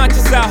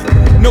conscience out.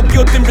 No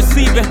guilt in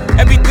receiving.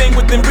 Everything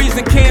within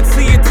reason, can't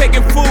see it.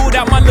 Taking food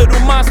out my little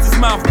monster's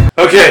mouth.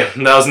 Okay,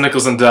 that was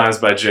Nickels and Dimes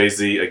by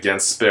Jay-Z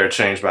against Spare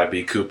Change by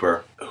B.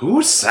 Cooper.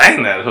 Who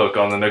sang that hook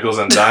on the Nickels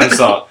and Dimes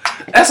song?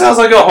 That sounds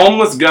like a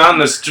homeless guy on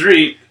the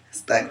street.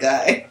 It's that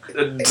guy.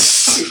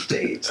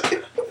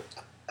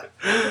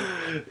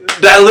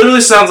 That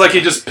literally sounds like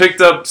he just picked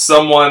up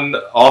someone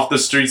off the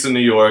streets of New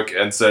York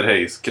and said,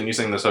 "Hey, can you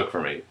sing this hook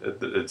for me?"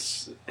 It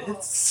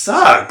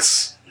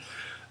sucks.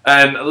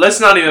 And let's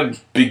not even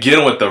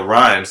begin with the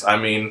rhymes. I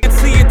mean,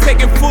 see it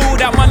taking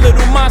food out my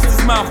little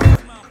monster's mouth.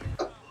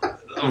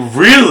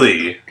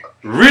 Really,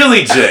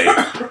 Jay?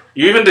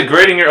 You're even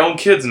degrading your own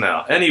kids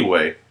now.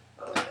 Anyway,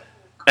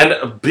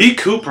 and B.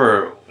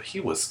 Cooper, he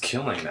was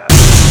killing that.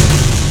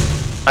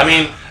 I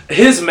mean,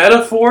 his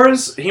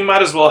metaphors, he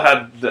might as well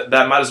have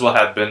that might as well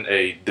have been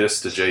a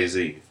diss to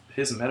Jay-Z.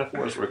 his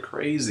metaphors were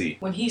crazy.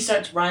 When he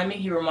starts rhyming,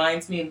 he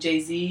reminds me of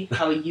Jay-Z,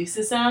 how he used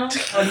to sound.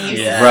 When he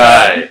used to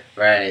Right.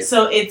 Right.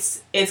 So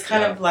it's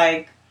kind of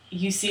like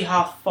you see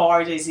how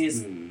far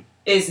Jay-Z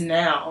is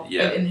now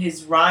in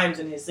his rhymes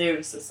and his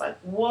lyrics. It's like,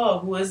 whoa,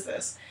 who is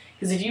this?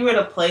 Because if you were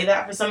to play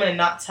that for someone and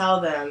not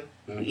tell them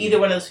who either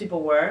one of those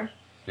people were,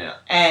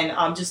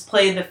 and just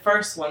play the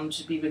first one, which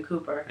would be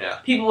B.Cooper,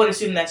 people would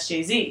assume that's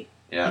Jay-Z.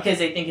 Yeah. Because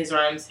they think his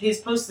rhymes, he's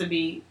supposed to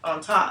be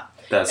on top.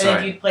 That's right.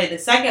 And if you play the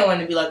second one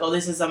and be like, oh,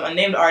 this is some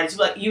unnamed artist,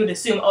 you would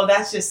assume, oh,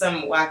 that's just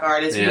some whack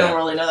artist. We don't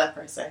really know that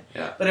person.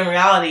 Yeah. But in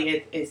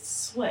reality, it's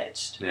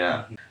switched.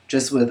 Yeah.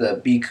 Just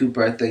with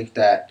B.Cooper, I think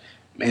that,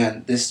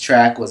 man, this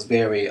track was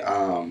very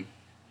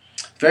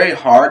very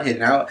hard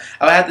hitting. I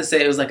would have to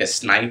say it was like a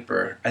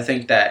sniper. I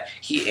think that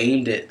he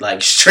aimed it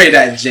like straight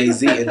at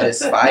Jay-Z and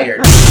just fired.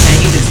 And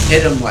he just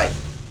hit him like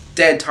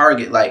dead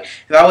target. Like,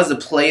 if I was to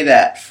play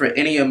that for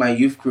any of my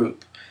youth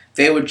group,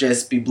 they would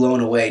just be blown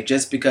away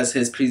just because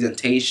his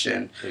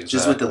presentation,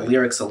 just with the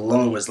lyrics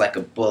alone, was like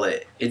a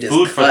bullet. It just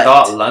Food for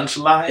thought lunch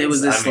lines? It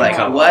was just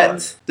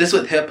what? This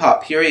with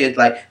hip-hop, period.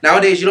 Like,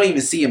 nowadays, you don't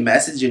even see a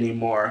message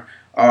anymore,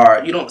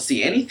 or you don't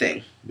see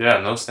anything. Yeah,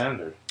 no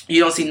standard.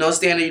 You don't see no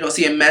standard. You don't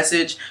see a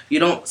message. You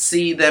don't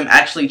see them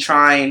actually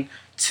trying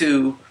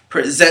to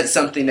present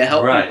something to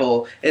help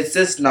people. It's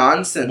just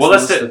nonsense. Well,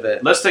 let's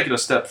take it a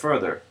step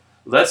further.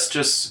 Let's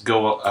just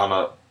go on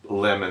a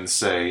limb and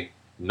say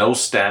no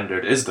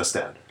standard is the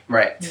standard.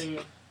 Right.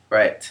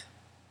 Right.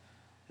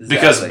 Exactly.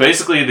 Because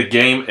basically the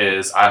game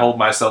is I hold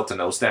myself to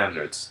no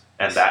standards,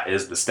 and that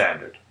is the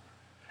standard.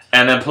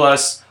 And then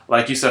plus,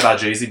 like you said about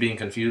Jay-Z being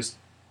confused,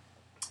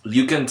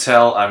 you can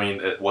tell, I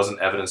mean, it wasn't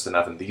evidenced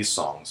enough in these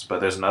songs,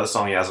 but there's another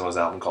song he has on his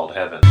album called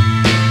Heaven.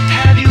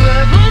 Have you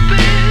ever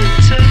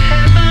been to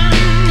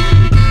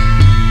heaven?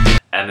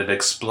 And it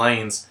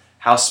explains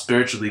how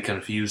spiritually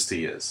confused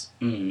he is.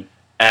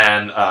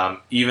 And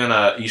even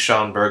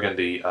Eshawn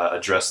Burgundy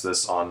addressed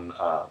this on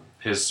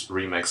his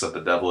remix of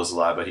The Devil Is a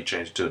Lie, but he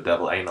changed it to A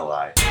Devil Ain't a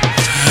Lie.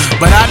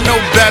 But I know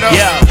better.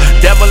 Yeah,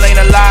 devil ain't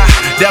a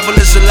lie, devil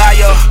is a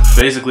liar.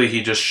 Basically,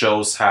 he just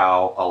shows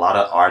how a lot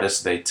of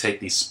artists, they take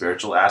these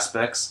spiritual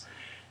aspects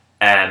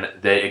and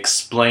they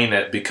explain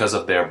it because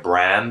of their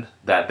brand,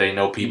 that they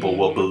know people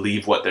will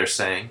believe what they're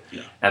saying.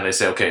 Yeah. And they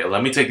say, okay,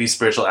 let me take these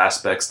spiritual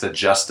aspects to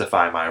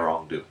justify my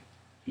wrongdoing.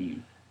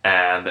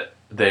 And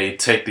they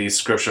take these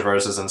scripture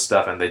verses and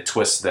stuff and they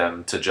twist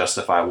them to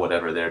justify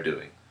whatever they're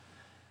doing.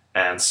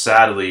 And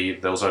sadly,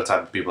 those are the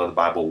type of people that the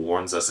Bible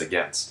warns us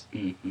against.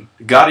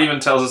 God even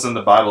tells us in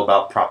the Bible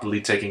about properly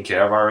taking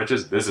care of our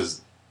riches. This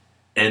is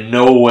in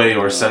no way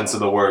or sense of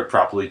the word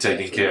properly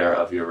taking care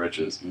of your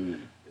riches.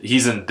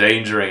 He's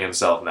endangering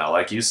himself now.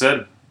 Like you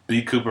said,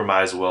 B.Cooper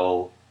might as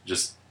well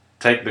just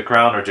take the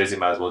crown, or Jay-Z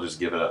might as well just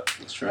give it up.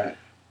 That's right.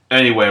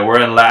 Anyway,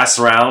 we're in last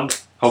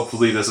round.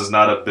 Hopefully this has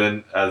not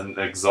been an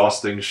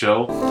exhausting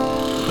show.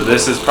 But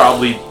this is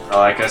probably,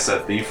 like I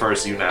said, the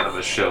first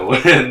unanimous show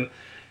in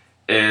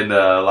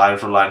line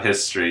for line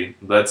history.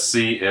 Let's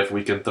see if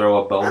we can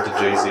throw a bone to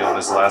Jay-Z on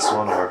this last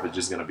one, or if it's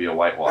just going to be a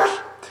whitewash.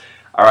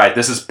 Alright,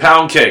 this is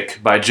Pound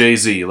Cake by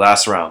Jay-Z,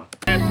 last round.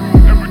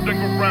 Everything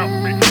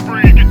around me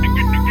free.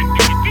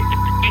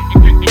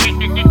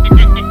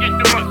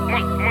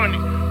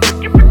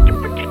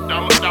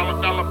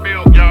 Dollar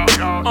bill,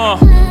 y'all.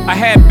 I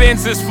had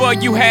Benzes for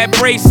you had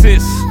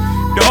braces.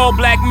 The all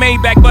black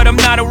Maybach, but I'm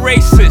not a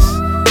racist.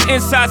 The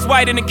inside's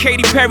whiter than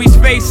Katy Perry's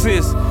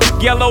faces.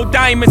 Yellow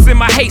diamonds in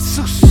my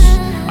Jesus.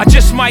 I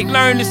just might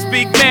learn to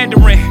speak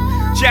Mandarin.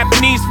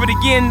 Japanese for the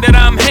yen that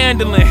I'm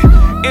handling.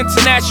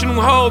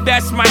 International hoe,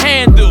 that's my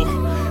handle.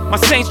 My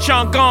Saint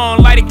Chang'an,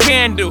 light a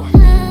candle.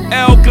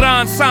 El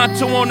Gran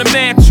Santo on the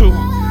mantle.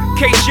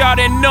 Case y'all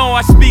didn't know,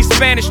 I speak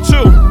Spanish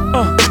too.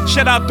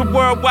 Shout out the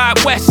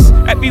Worldwide West.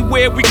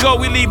 Everywhere we go,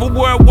 we leave a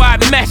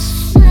worldwide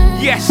mess.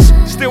 Yes,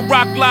 still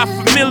rock live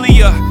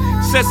familiar.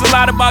 Says a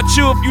lot about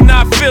you if you're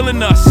not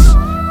feeling us.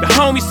 The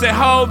homie said,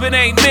 Hov, it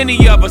ain't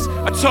many of us.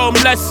 I told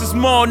him less is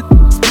more,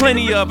 it's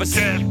plenty of us.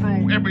 Cash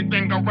flow,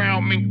 everything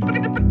around me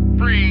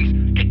freeze.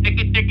 Get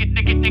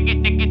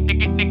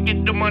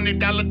the money,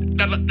 dollar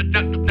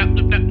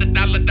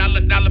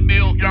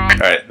bill, y'all.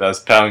 Alright, that's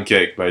Pound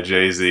Cake by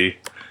Jay-Z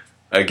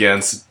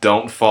against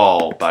Don't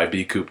Fall by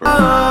B.Cooper.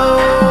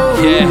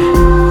 Yeah,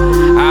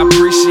 I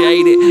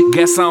appreciate it.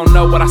 Guess I don't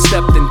know what I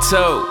stepped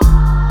into.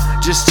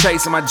 Just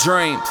chasing my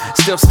dream,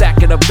 still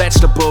stacking up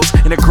vegetables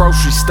in a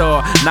grocery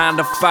store, 9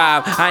 to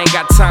 5, I ain't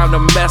got time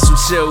to mess with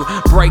you.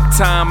 Break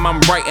time,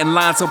 I'm writing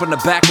lines up in the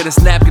back of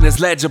this napkin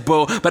is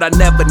legible, but I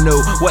never knew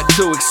what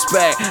to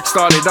expect.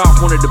 Started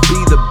off, wanted to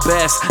be the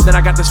best, then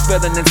I got this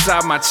feeling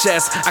inside my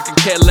chest, I could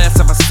care less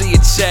if I see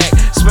a check.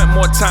 Spent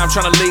more time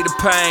trying to lead the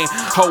pain,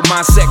 whole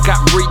mindset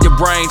got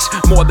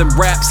rearranged. More than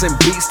raps and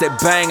beats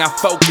that bang, I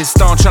focused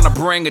on trying to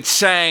bring a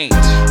change.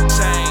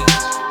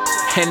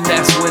 And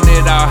that's when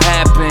it all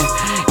happened.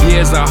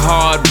 Years of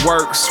hard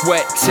work,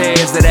 sweat,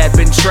 tears that had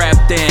been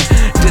trapped in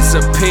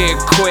disappeared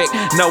quick,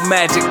 no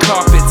magic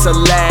carpets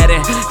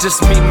Aladdin.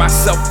 Just me,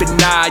 myself, and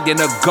I, and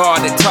a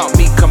God that taught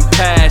me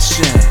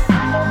compassion.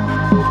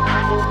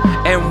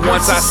 And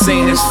once I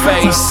seen his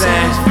face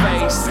and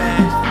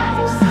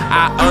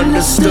I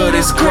understood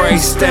his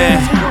grace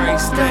then.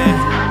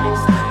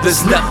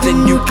 There's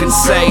nothing you can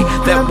say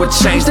that would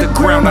change the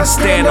ground I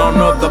stand on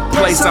or the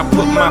place I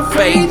put my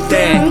faith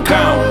in.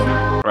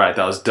 Gone. Right,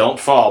 that was Don't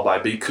Fall by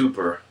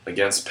B.Cooper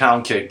against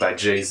Pound Cake by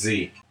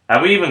Jay-Z.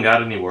 Have we even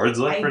got any words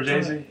left for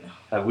Jay-Z?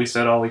 Have we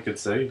said all we could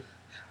say?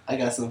 I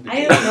got something.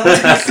 I don't know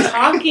what he's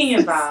talking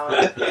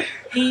about.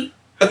 He's.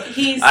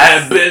 I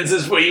had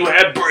Benzes where you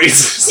had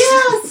braces.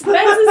 Yes,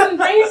 Benzes and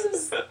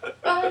braces.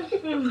 I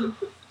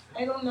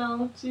don't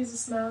know.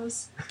 Jesus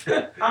knows.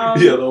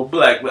 Yellow,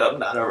 black, but I'm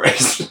not a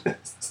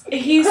racist.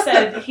 He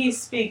said he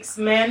speaks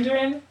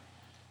Mandarin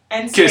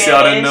and In case Spanish.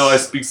 y'all didn't know, I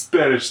speak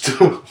Spanish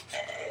too.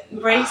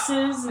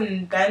 Braces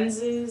and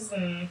Benzes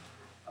and.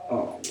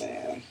 Oh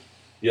man.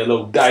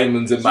 Yellow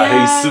diamonds in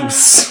my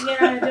Jesus.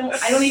 Yeah,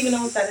 I don't even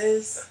know what that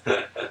is.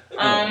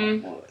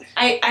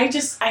 I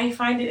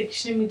find it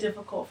extremely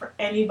difficult for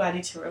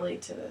anybody to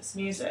relate to this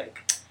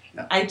music.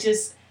 No. I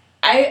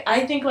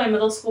think my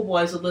middle school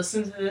boys would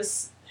listen to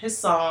his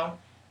song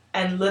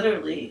and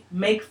literally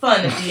make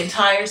fun of the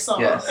entire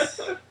song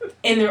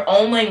in their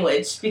own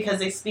language because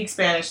they speak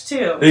Spanish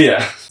too.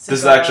 Yeah. This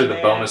is actually the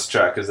bonus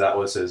track because that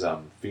was his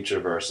feature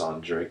verse on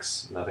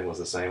Drake's Nothing Was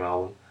the Same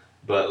album.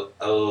 But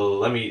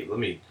let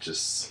me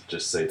just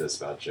say this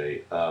about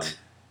Jay.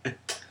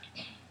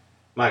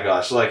 My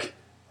gosh, like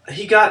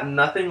he got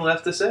nothing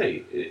left to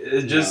say.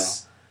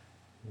 Just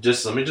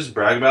let me just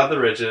brag about the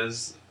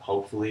riches.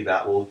 Hopefully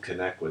that will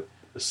connect with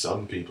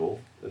some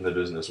people in the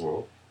business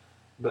world.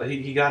 But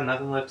he got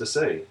nothing left to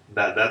say.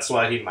 That's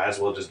why he might as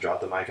well just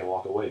drop the mic and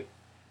walk away.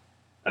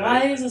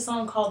 Why is the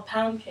song called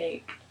Pound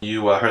Cake?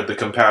 You heard the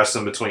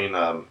comparison between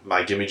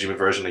my Gimme Jimmy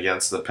version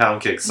against the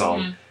Pound Cake song.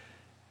 Mm-hmm.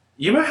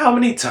 You remember how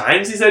many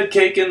times he said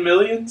cake in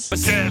millions?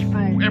 Cash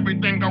through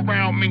everything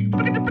around me.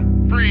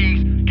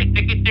 Freeze. Get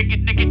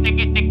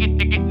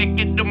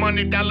the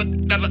money, dollar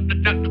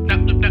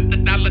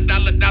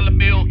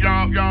bill,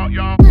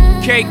 y'all.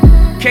 Cake.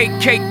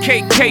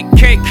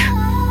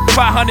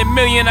 500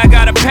 million, I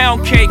got a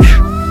pound cake.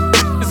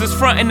 This is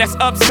front and that's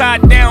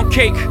upside down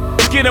cake.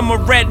 Get them a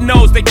red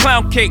nose, they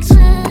clown cakes.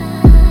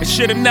 I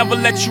should've never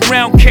let you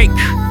round cake.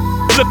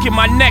 Look at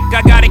my neck,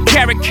 I got a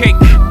carrot cake.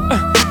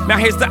 Now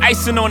here's the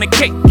icing on the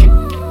cake.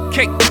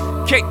 Cake.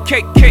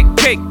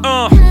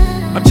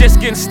 I'm just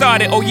getting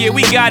started, oh yeah,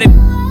 we got it.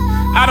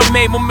 I done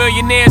made more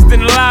millionaires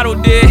than the Lotto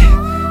did.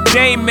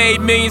 Dame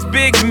made millions,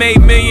 Biggs made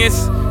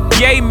millions.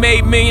 Ye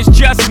made millions,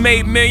 Just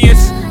made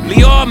millions.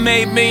 Lior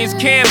made millions,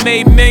 Cam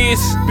made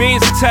millions.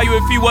 Beans will tell you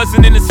if he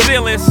wasn't in his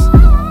feelings.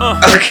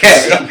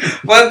 Okay,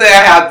 one thing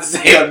I have to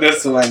say on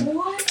this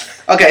one.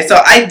 Okay, so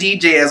I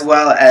DJ as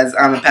well as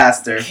I'm a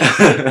pastor.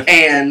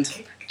 And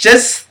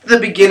just the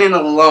beginning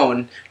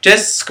alone,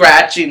 just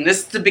scratching, this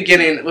is the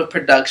beginning with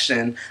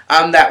production.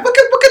 I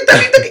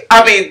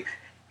mean,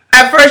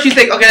 at first you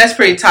think, okay, that's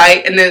pretty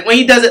tight. And then when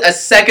he does it a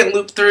second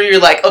loop through, you're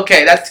like,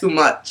 okay, that's too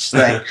much.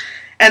 Like,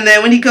 and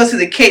then when he goes to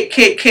the cake,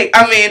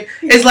 I mean,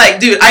 it's like,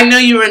 dude, I know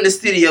you were in the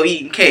studio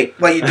eating cake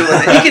while you're doing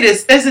it.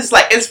 It's just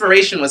like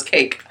inspiration was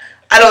cake.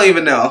 I don't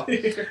even know.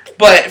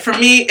 But for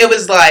me, it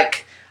was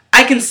like,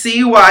 I can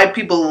see why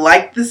people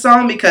like the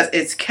song because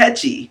it's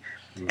catchy.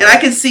 And I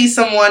can see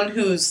someone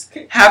who's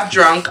half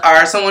drunk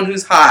or someone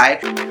who's high.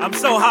 I'm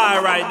so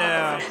high right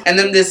now. And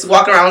then just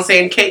walk around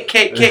saying cake.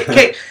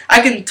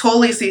 I can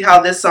totally see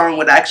how this song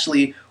would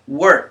actually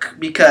work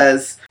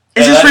because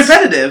it's just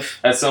repetitive.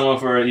 As someone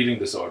for an eating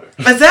disorder.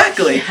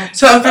 Exactly.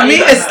 So for me,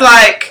 it's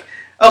like,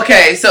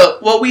 okay, so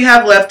what we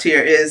have left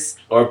here is...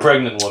 Or a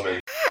pregnant woman.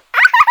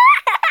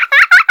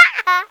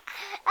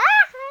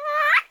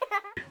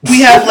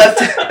 We have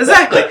left...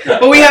 Exactly.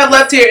 What we have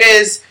left here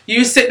is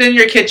you sitting in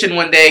your kitchen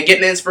one day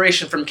getting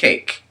inspiration from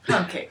cake.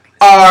 Pound cake.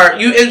 Or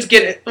you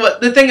get... Well,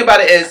 the thing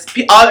about it is,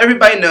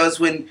 everybody knows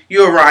when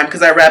you rhyme,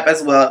 because I rap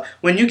as well,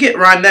 when you get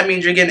rhyme, that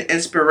means you're getting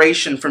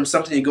inspiration from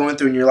something you're going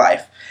through in your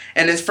life.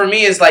 And for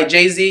me, it's like,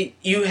 Jay-Z,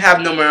 you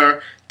have no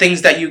more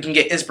things that you can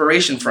get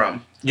inspiration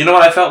from. You know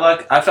what I felt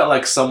like? I felt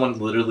like someone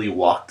literally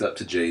walked up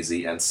to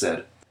Jay-Z and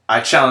said,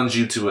 I challenge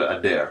you to a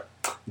dare.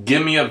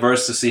 Give me a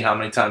verse to see how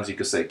many times you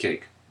could say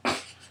cake.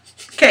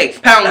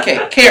 Cake, pound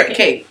cake, carrot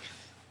cake.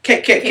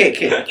 Cake.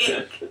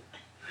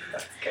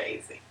 That's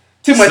crazy.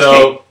 Too much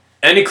cake.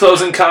 Any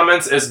closing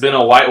comments? It's been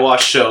a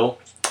whitewash show.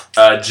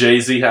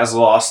 Jay-Z has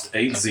lost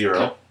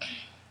 8-0.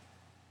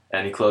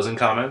 Any closing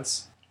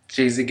comments?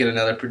 Jay-Z, get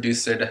another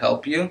producer to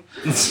help you.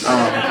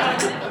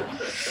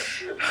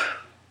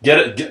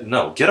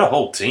 Get a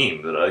whole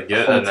team.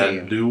 Get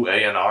a new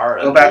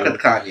A&R. Go back with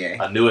Kanye.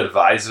 A new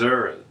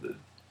advisor.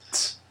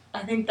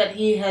 I think that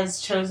he has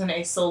chosen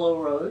a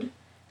solo road.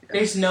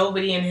 There's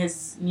nobody in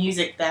his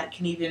music that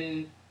can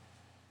even...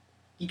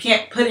 You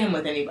can't put him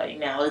with anybody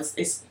now.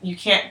 It's you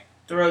can't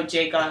throw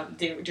Drake on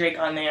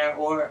there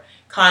or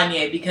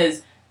Kanye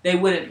because they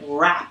wouldn't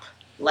rap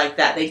like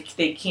that.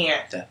 They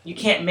can't. You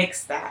can't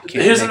mix that.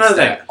 Here's another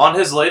thing. On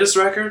his latest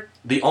record,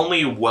 the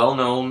only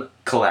well-known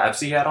collabs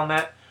he had on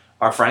that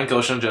are Frank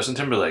Ocean and Justin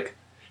Timberlake.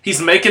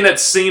 He's making it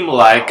seem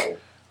like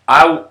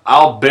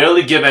I'll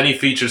barely give any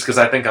features because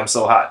I think I'm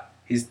so hot.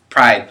 He's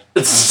Pride.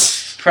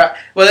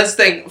 Well, that's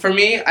the thing. For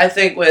me, I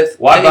think with...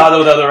 Why bother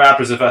with other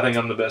rappers if I think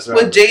I'm the best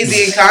rapper? With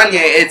Jay-Z and Kanye,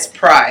 it's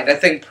Pride. I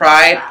think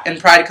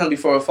Pride comes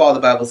before a fall,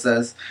 the Bible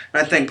says.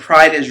 And I think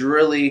Pride is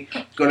really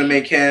going to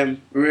make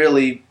him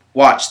really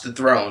watch the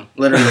throne.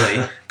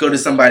 Literally. Go to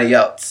somebody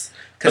else.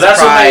 Because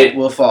Pride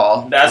will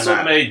fall. That's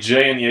what made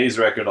Jay and Ye's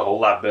record a whole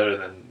lot better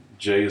than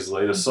Jay's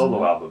latest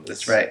solo album.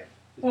 That's right.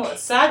 Well,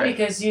 it's sad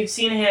because you've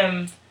seen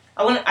him...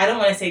 I don't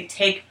want to say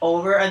take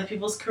over other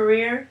people's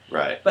career.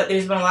 Right. But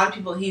there's been a lot of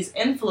people he's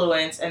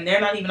influenced, and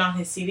they're not even on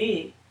his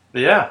CD.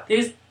 Yeah.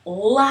 There's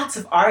lots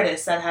of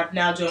artists that have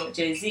now joined with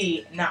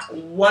Jay-Z. Not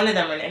one of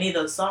them are in any of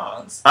those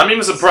songs. I'm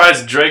even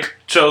surprised Drake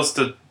chose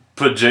to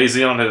put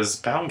Jay-Z on his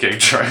Pound Cake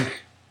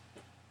track.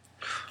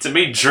 To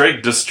me,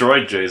 Drake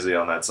destroyed Jay-Z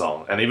on that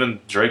song, and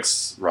even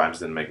Drake's rhymes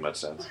didn't make much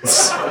sense.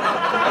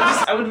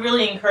 I would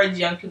really encourage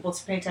young people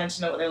to pay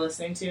attention to what they're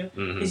listening to,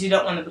 because you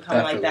don't want to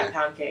become like that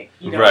Pound Cake.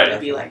 You don't want to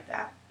be like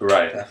that.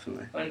 Right.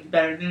 Definitely. You want to be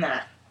better than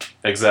that.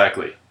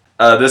 Exactly.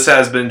 This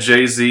has been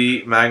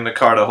Jay-Z, Magna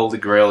Carta, Holy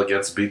Grail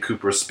against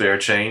B.Cooper, Spare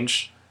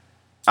Change.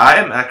 I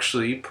am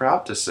actually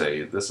proud to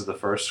say this is the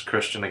first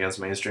Christian against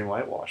mainstream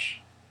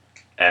whitewash,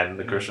 and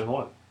the Christian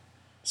won.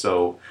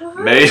 So,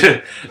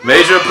 major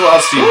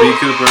applause to you,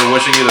 B.Cooper.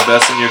 Wishing you the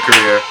best in your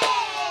career.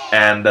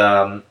 And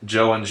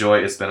Joe and Joy,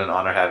 it's been an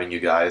honor having you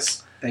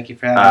guys. Thank you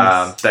for having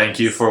us. Thank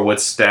you for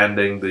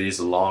withstanding these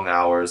long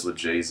hours with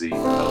Jay-Z. It's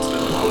been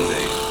a long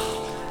day.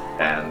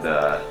 And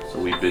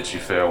we bid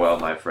you farewell,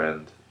 my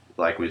friend.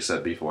 Like we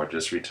said before,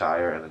 just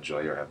retire and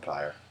enjoy your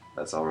empire.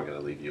 That's all we're going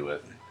to leave you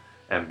with.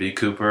 And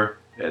B.Cooper,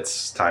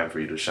 it's time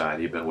for you to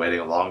shine. You've been waiting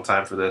a long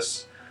time for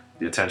this.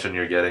 The attention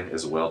you're getting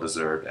is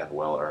well-deserved and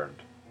well-earned.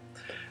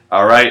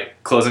 All right,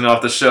 closing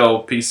off the show.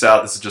 Peace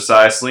out. This is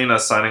Josiah Selena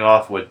signing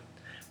off with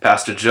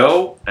Pastor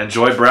Joe and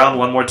Joy Brown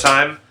one more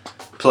time.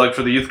 Plug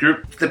for the youth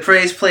group. The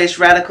Praise Place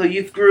Radical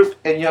Youth Group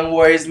and Young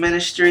Warriors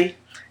Ministry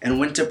in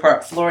Winter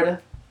Park,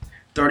 Florida.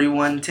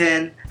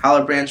 3110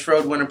 Hollow Branch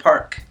Road, Winter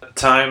Park.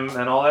 Time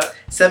and all that?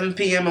 7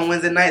 p.m. on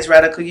Wednesday nights,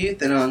 Radical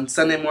Youth, and on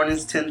Sunday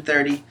mornings,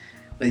 10:30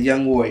 with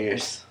Young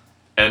Warriors.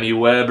 Any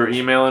web or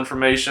email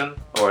information,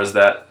 or is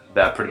that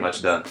pretty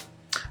much done?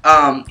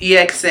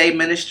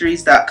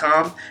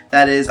 EXAministries.com.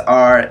 That is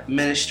our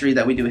ministry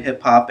that we do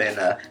hip hop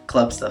and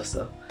club stuff.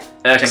 So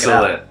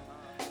excellent.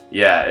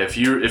 Yeah, if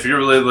you're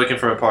really looking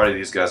for a party,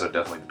 these guys are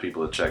definitely the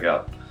people to check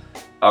out.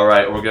 All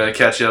right, we're gonna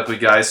catch you up with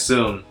guys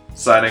soon.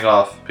 Signing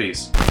off.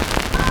 Peace.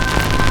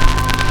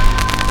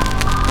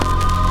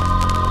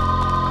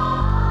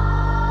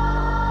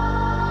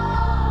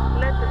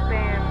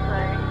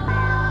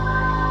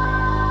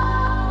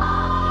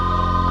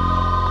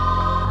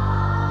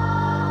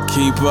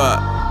 Keep up.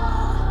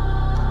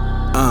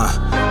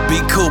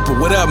 B.Cooper,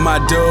 what up, my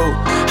dude?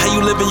 How you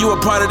living? You a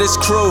part of this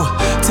crew.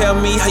 Tell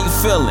me how you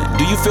feeling.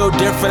 Do you feel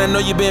different? I know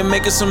you been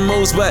making some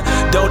moves, but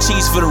don't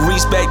cheese for the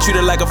respect. Treat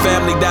it like a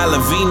family dollar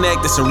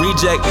V-neck. That's a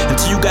reject.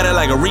 Until you got it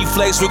like a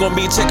reflex, we're gonna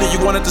be checking.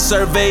 You wanted to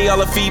survey all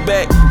the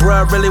feedback.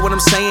 Bruh, really what I'm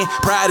saying?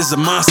 Pride is a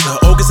monster.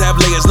 Ogres have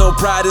layers. No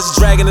pride is a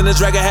dragon, and the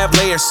dragon have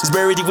layers. It's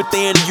buried deep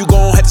within, and you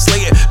gon' have to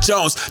slay it.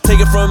 Jones,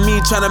 take it from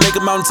me, trying to make a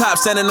mountaintop.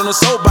 Standing on a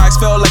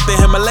soapbox, felt like the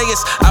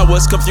Himalayas. I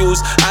was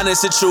confused,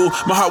 honest and true.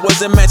 My heart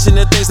wasn't matching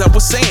the things I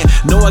was saying.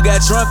 No, I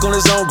got drunk on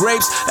his own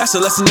grapes. That's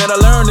a lesson that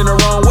I learned in the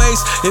wrong ways.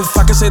 If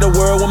I could say the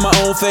word with my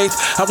own faith,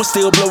 I would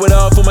still blow it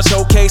up for my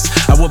showcase.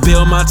 I would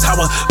build my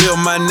tower, build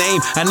my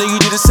name. I know you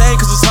do the same,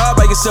 cause it's hard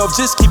by yourself.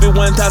 Just keep it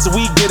 1,000,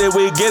 we get it.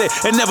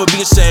 And never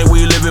be ashamed,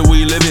 we live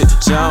it.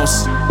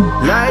 Jones.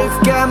 Life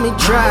got me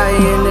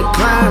trying to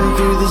climb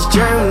through this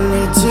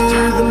journey to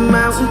the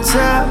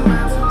mountaintop,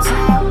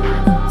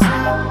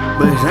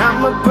 but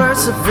I'ma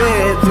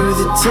persevere through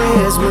the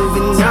tears,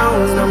 moving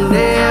on, I'm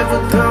never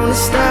gonna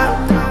stop.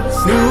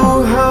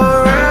 New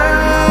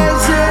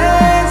horizons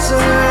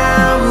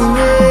around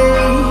me,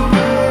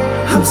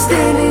 I'm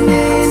standing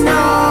in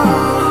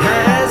awe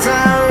as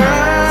I'm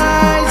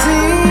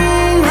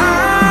rising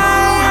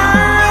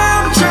higher,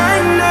 I'm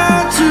trying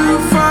not to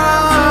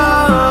fall.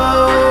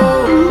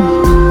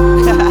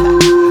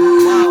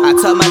 I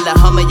told my little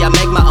homie, I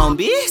make my own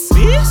beats.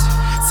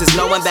 Since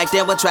no one back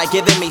then would try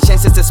giving me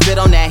chances to spit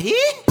on that heat.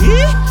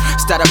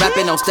 Started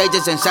rapping on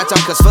stages and shots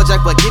on cause Phil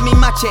Jack would give me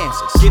my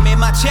chances.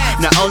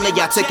 Not only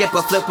y'all took it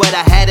but flipped what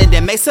I had and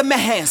then made some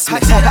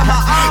enhancements.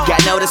 Got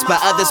noticed by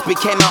others,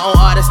 became my own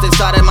artist and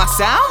started my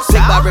sound.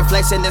 Sick by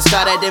reflection and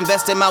started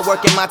investing my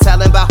work and my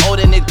talent by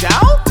holding it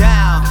down.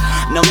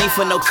 No need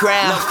for no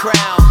crown.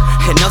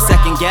 And no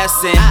second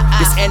guessing.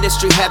 This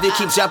industry have you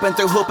keep jumping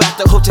through hoop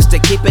after hoop just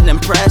to keep an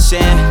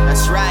impression.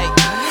 That's right.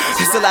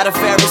 Still out of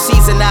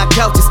Pharisees and our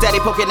coaches,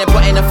 steady poking and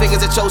pointing the fingers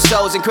at your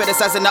shows and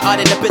criticizing the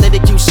art and ability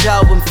you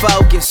show. And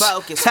focus.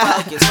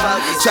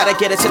 Try to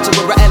get attention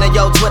with writing on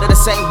your Twitter. The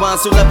same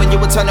ones who loving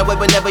you will turn away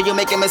whenever you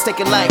make a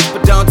mistake in life.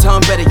 But don't tone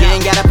better, you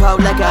ain't gotta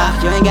pull like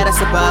you ain't gotta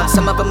slip up.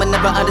 Some of them will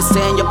never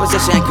understand your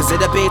position, cause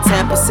it'll be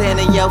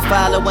 10% of your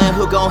following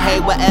who gon'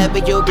 hate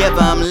whatever you give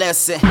them.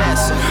 Listen,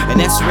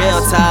 and that's real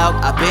talk.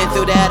 I've been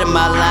through that in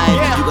my life.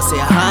 You gon' say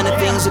 100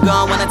 things you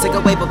gon' wanna take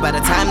away, but by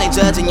the time they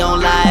judging your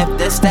life,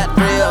 that's that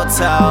real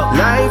talk.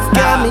 Life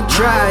got me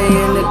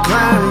trying to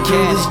climb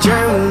through this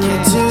journey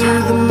to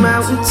the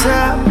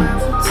mountaintop,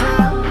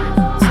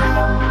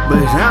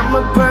 but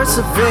I'ma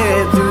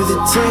persevere through the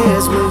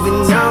tears,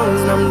 moving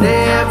on, I'm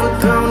never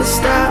gonna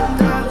stop.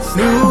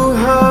 New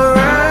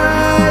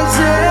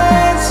horizons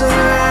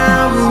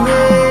around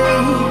me,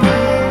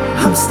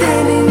 I'm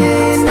standing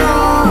in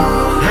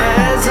awe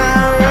as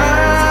I'm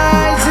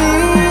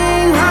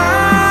rising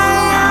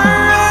higher,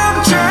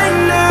 I'm trying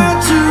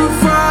not to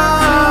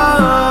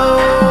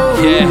fall.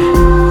 Yeah,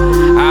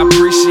 I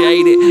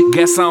appreciate it.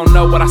 Guess I don't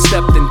know what I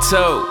stepped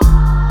into.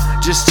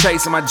 Just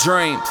chasing my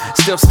dream,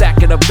 still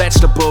stacking the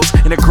vegetables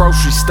in the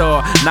grocery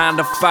store, 9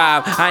 to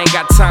 5, I ain't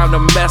got time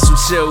to mess with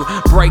you.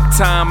 Break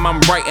time,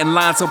 I'm writing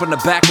lines, open the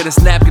back of this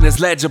napkin is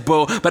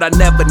legible, but I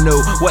never knew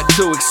what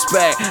to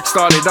expect.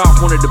 Started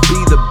off, wanted to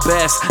be the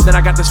best, then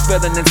I got this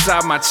feeling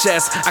inside my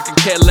chest, I could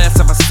care less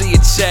if I see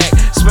a check.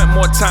 Spent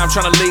more time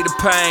trying to lead the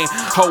pain,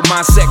 whole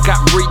mindset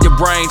got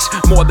rearranged.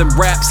 More than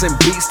raps and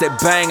beats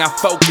that bang, I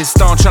focused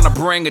on trying to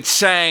bring a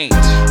change.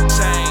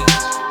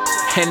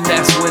 And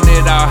that's when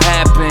it all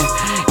happened.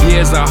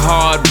 Years of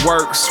hard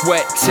work,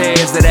 sweat,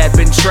 tears that had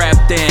been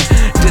trapped in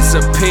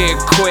disappeared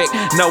quick,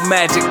 no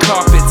magic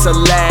carpets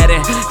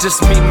Aladdin.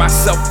 Just me,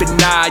 myself, and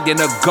I, and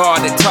a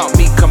God that taught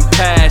me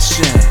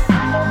compassion.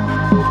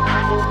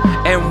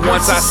 And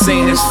once I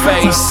seen his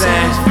face,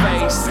 and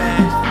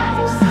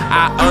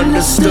I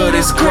understood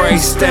his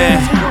grace, then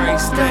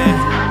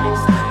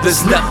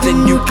there's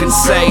nothing you can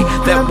say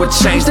that would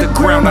change the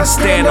ground I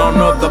stand on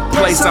or the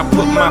place I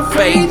put my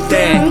faith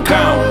in.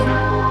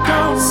 Gone.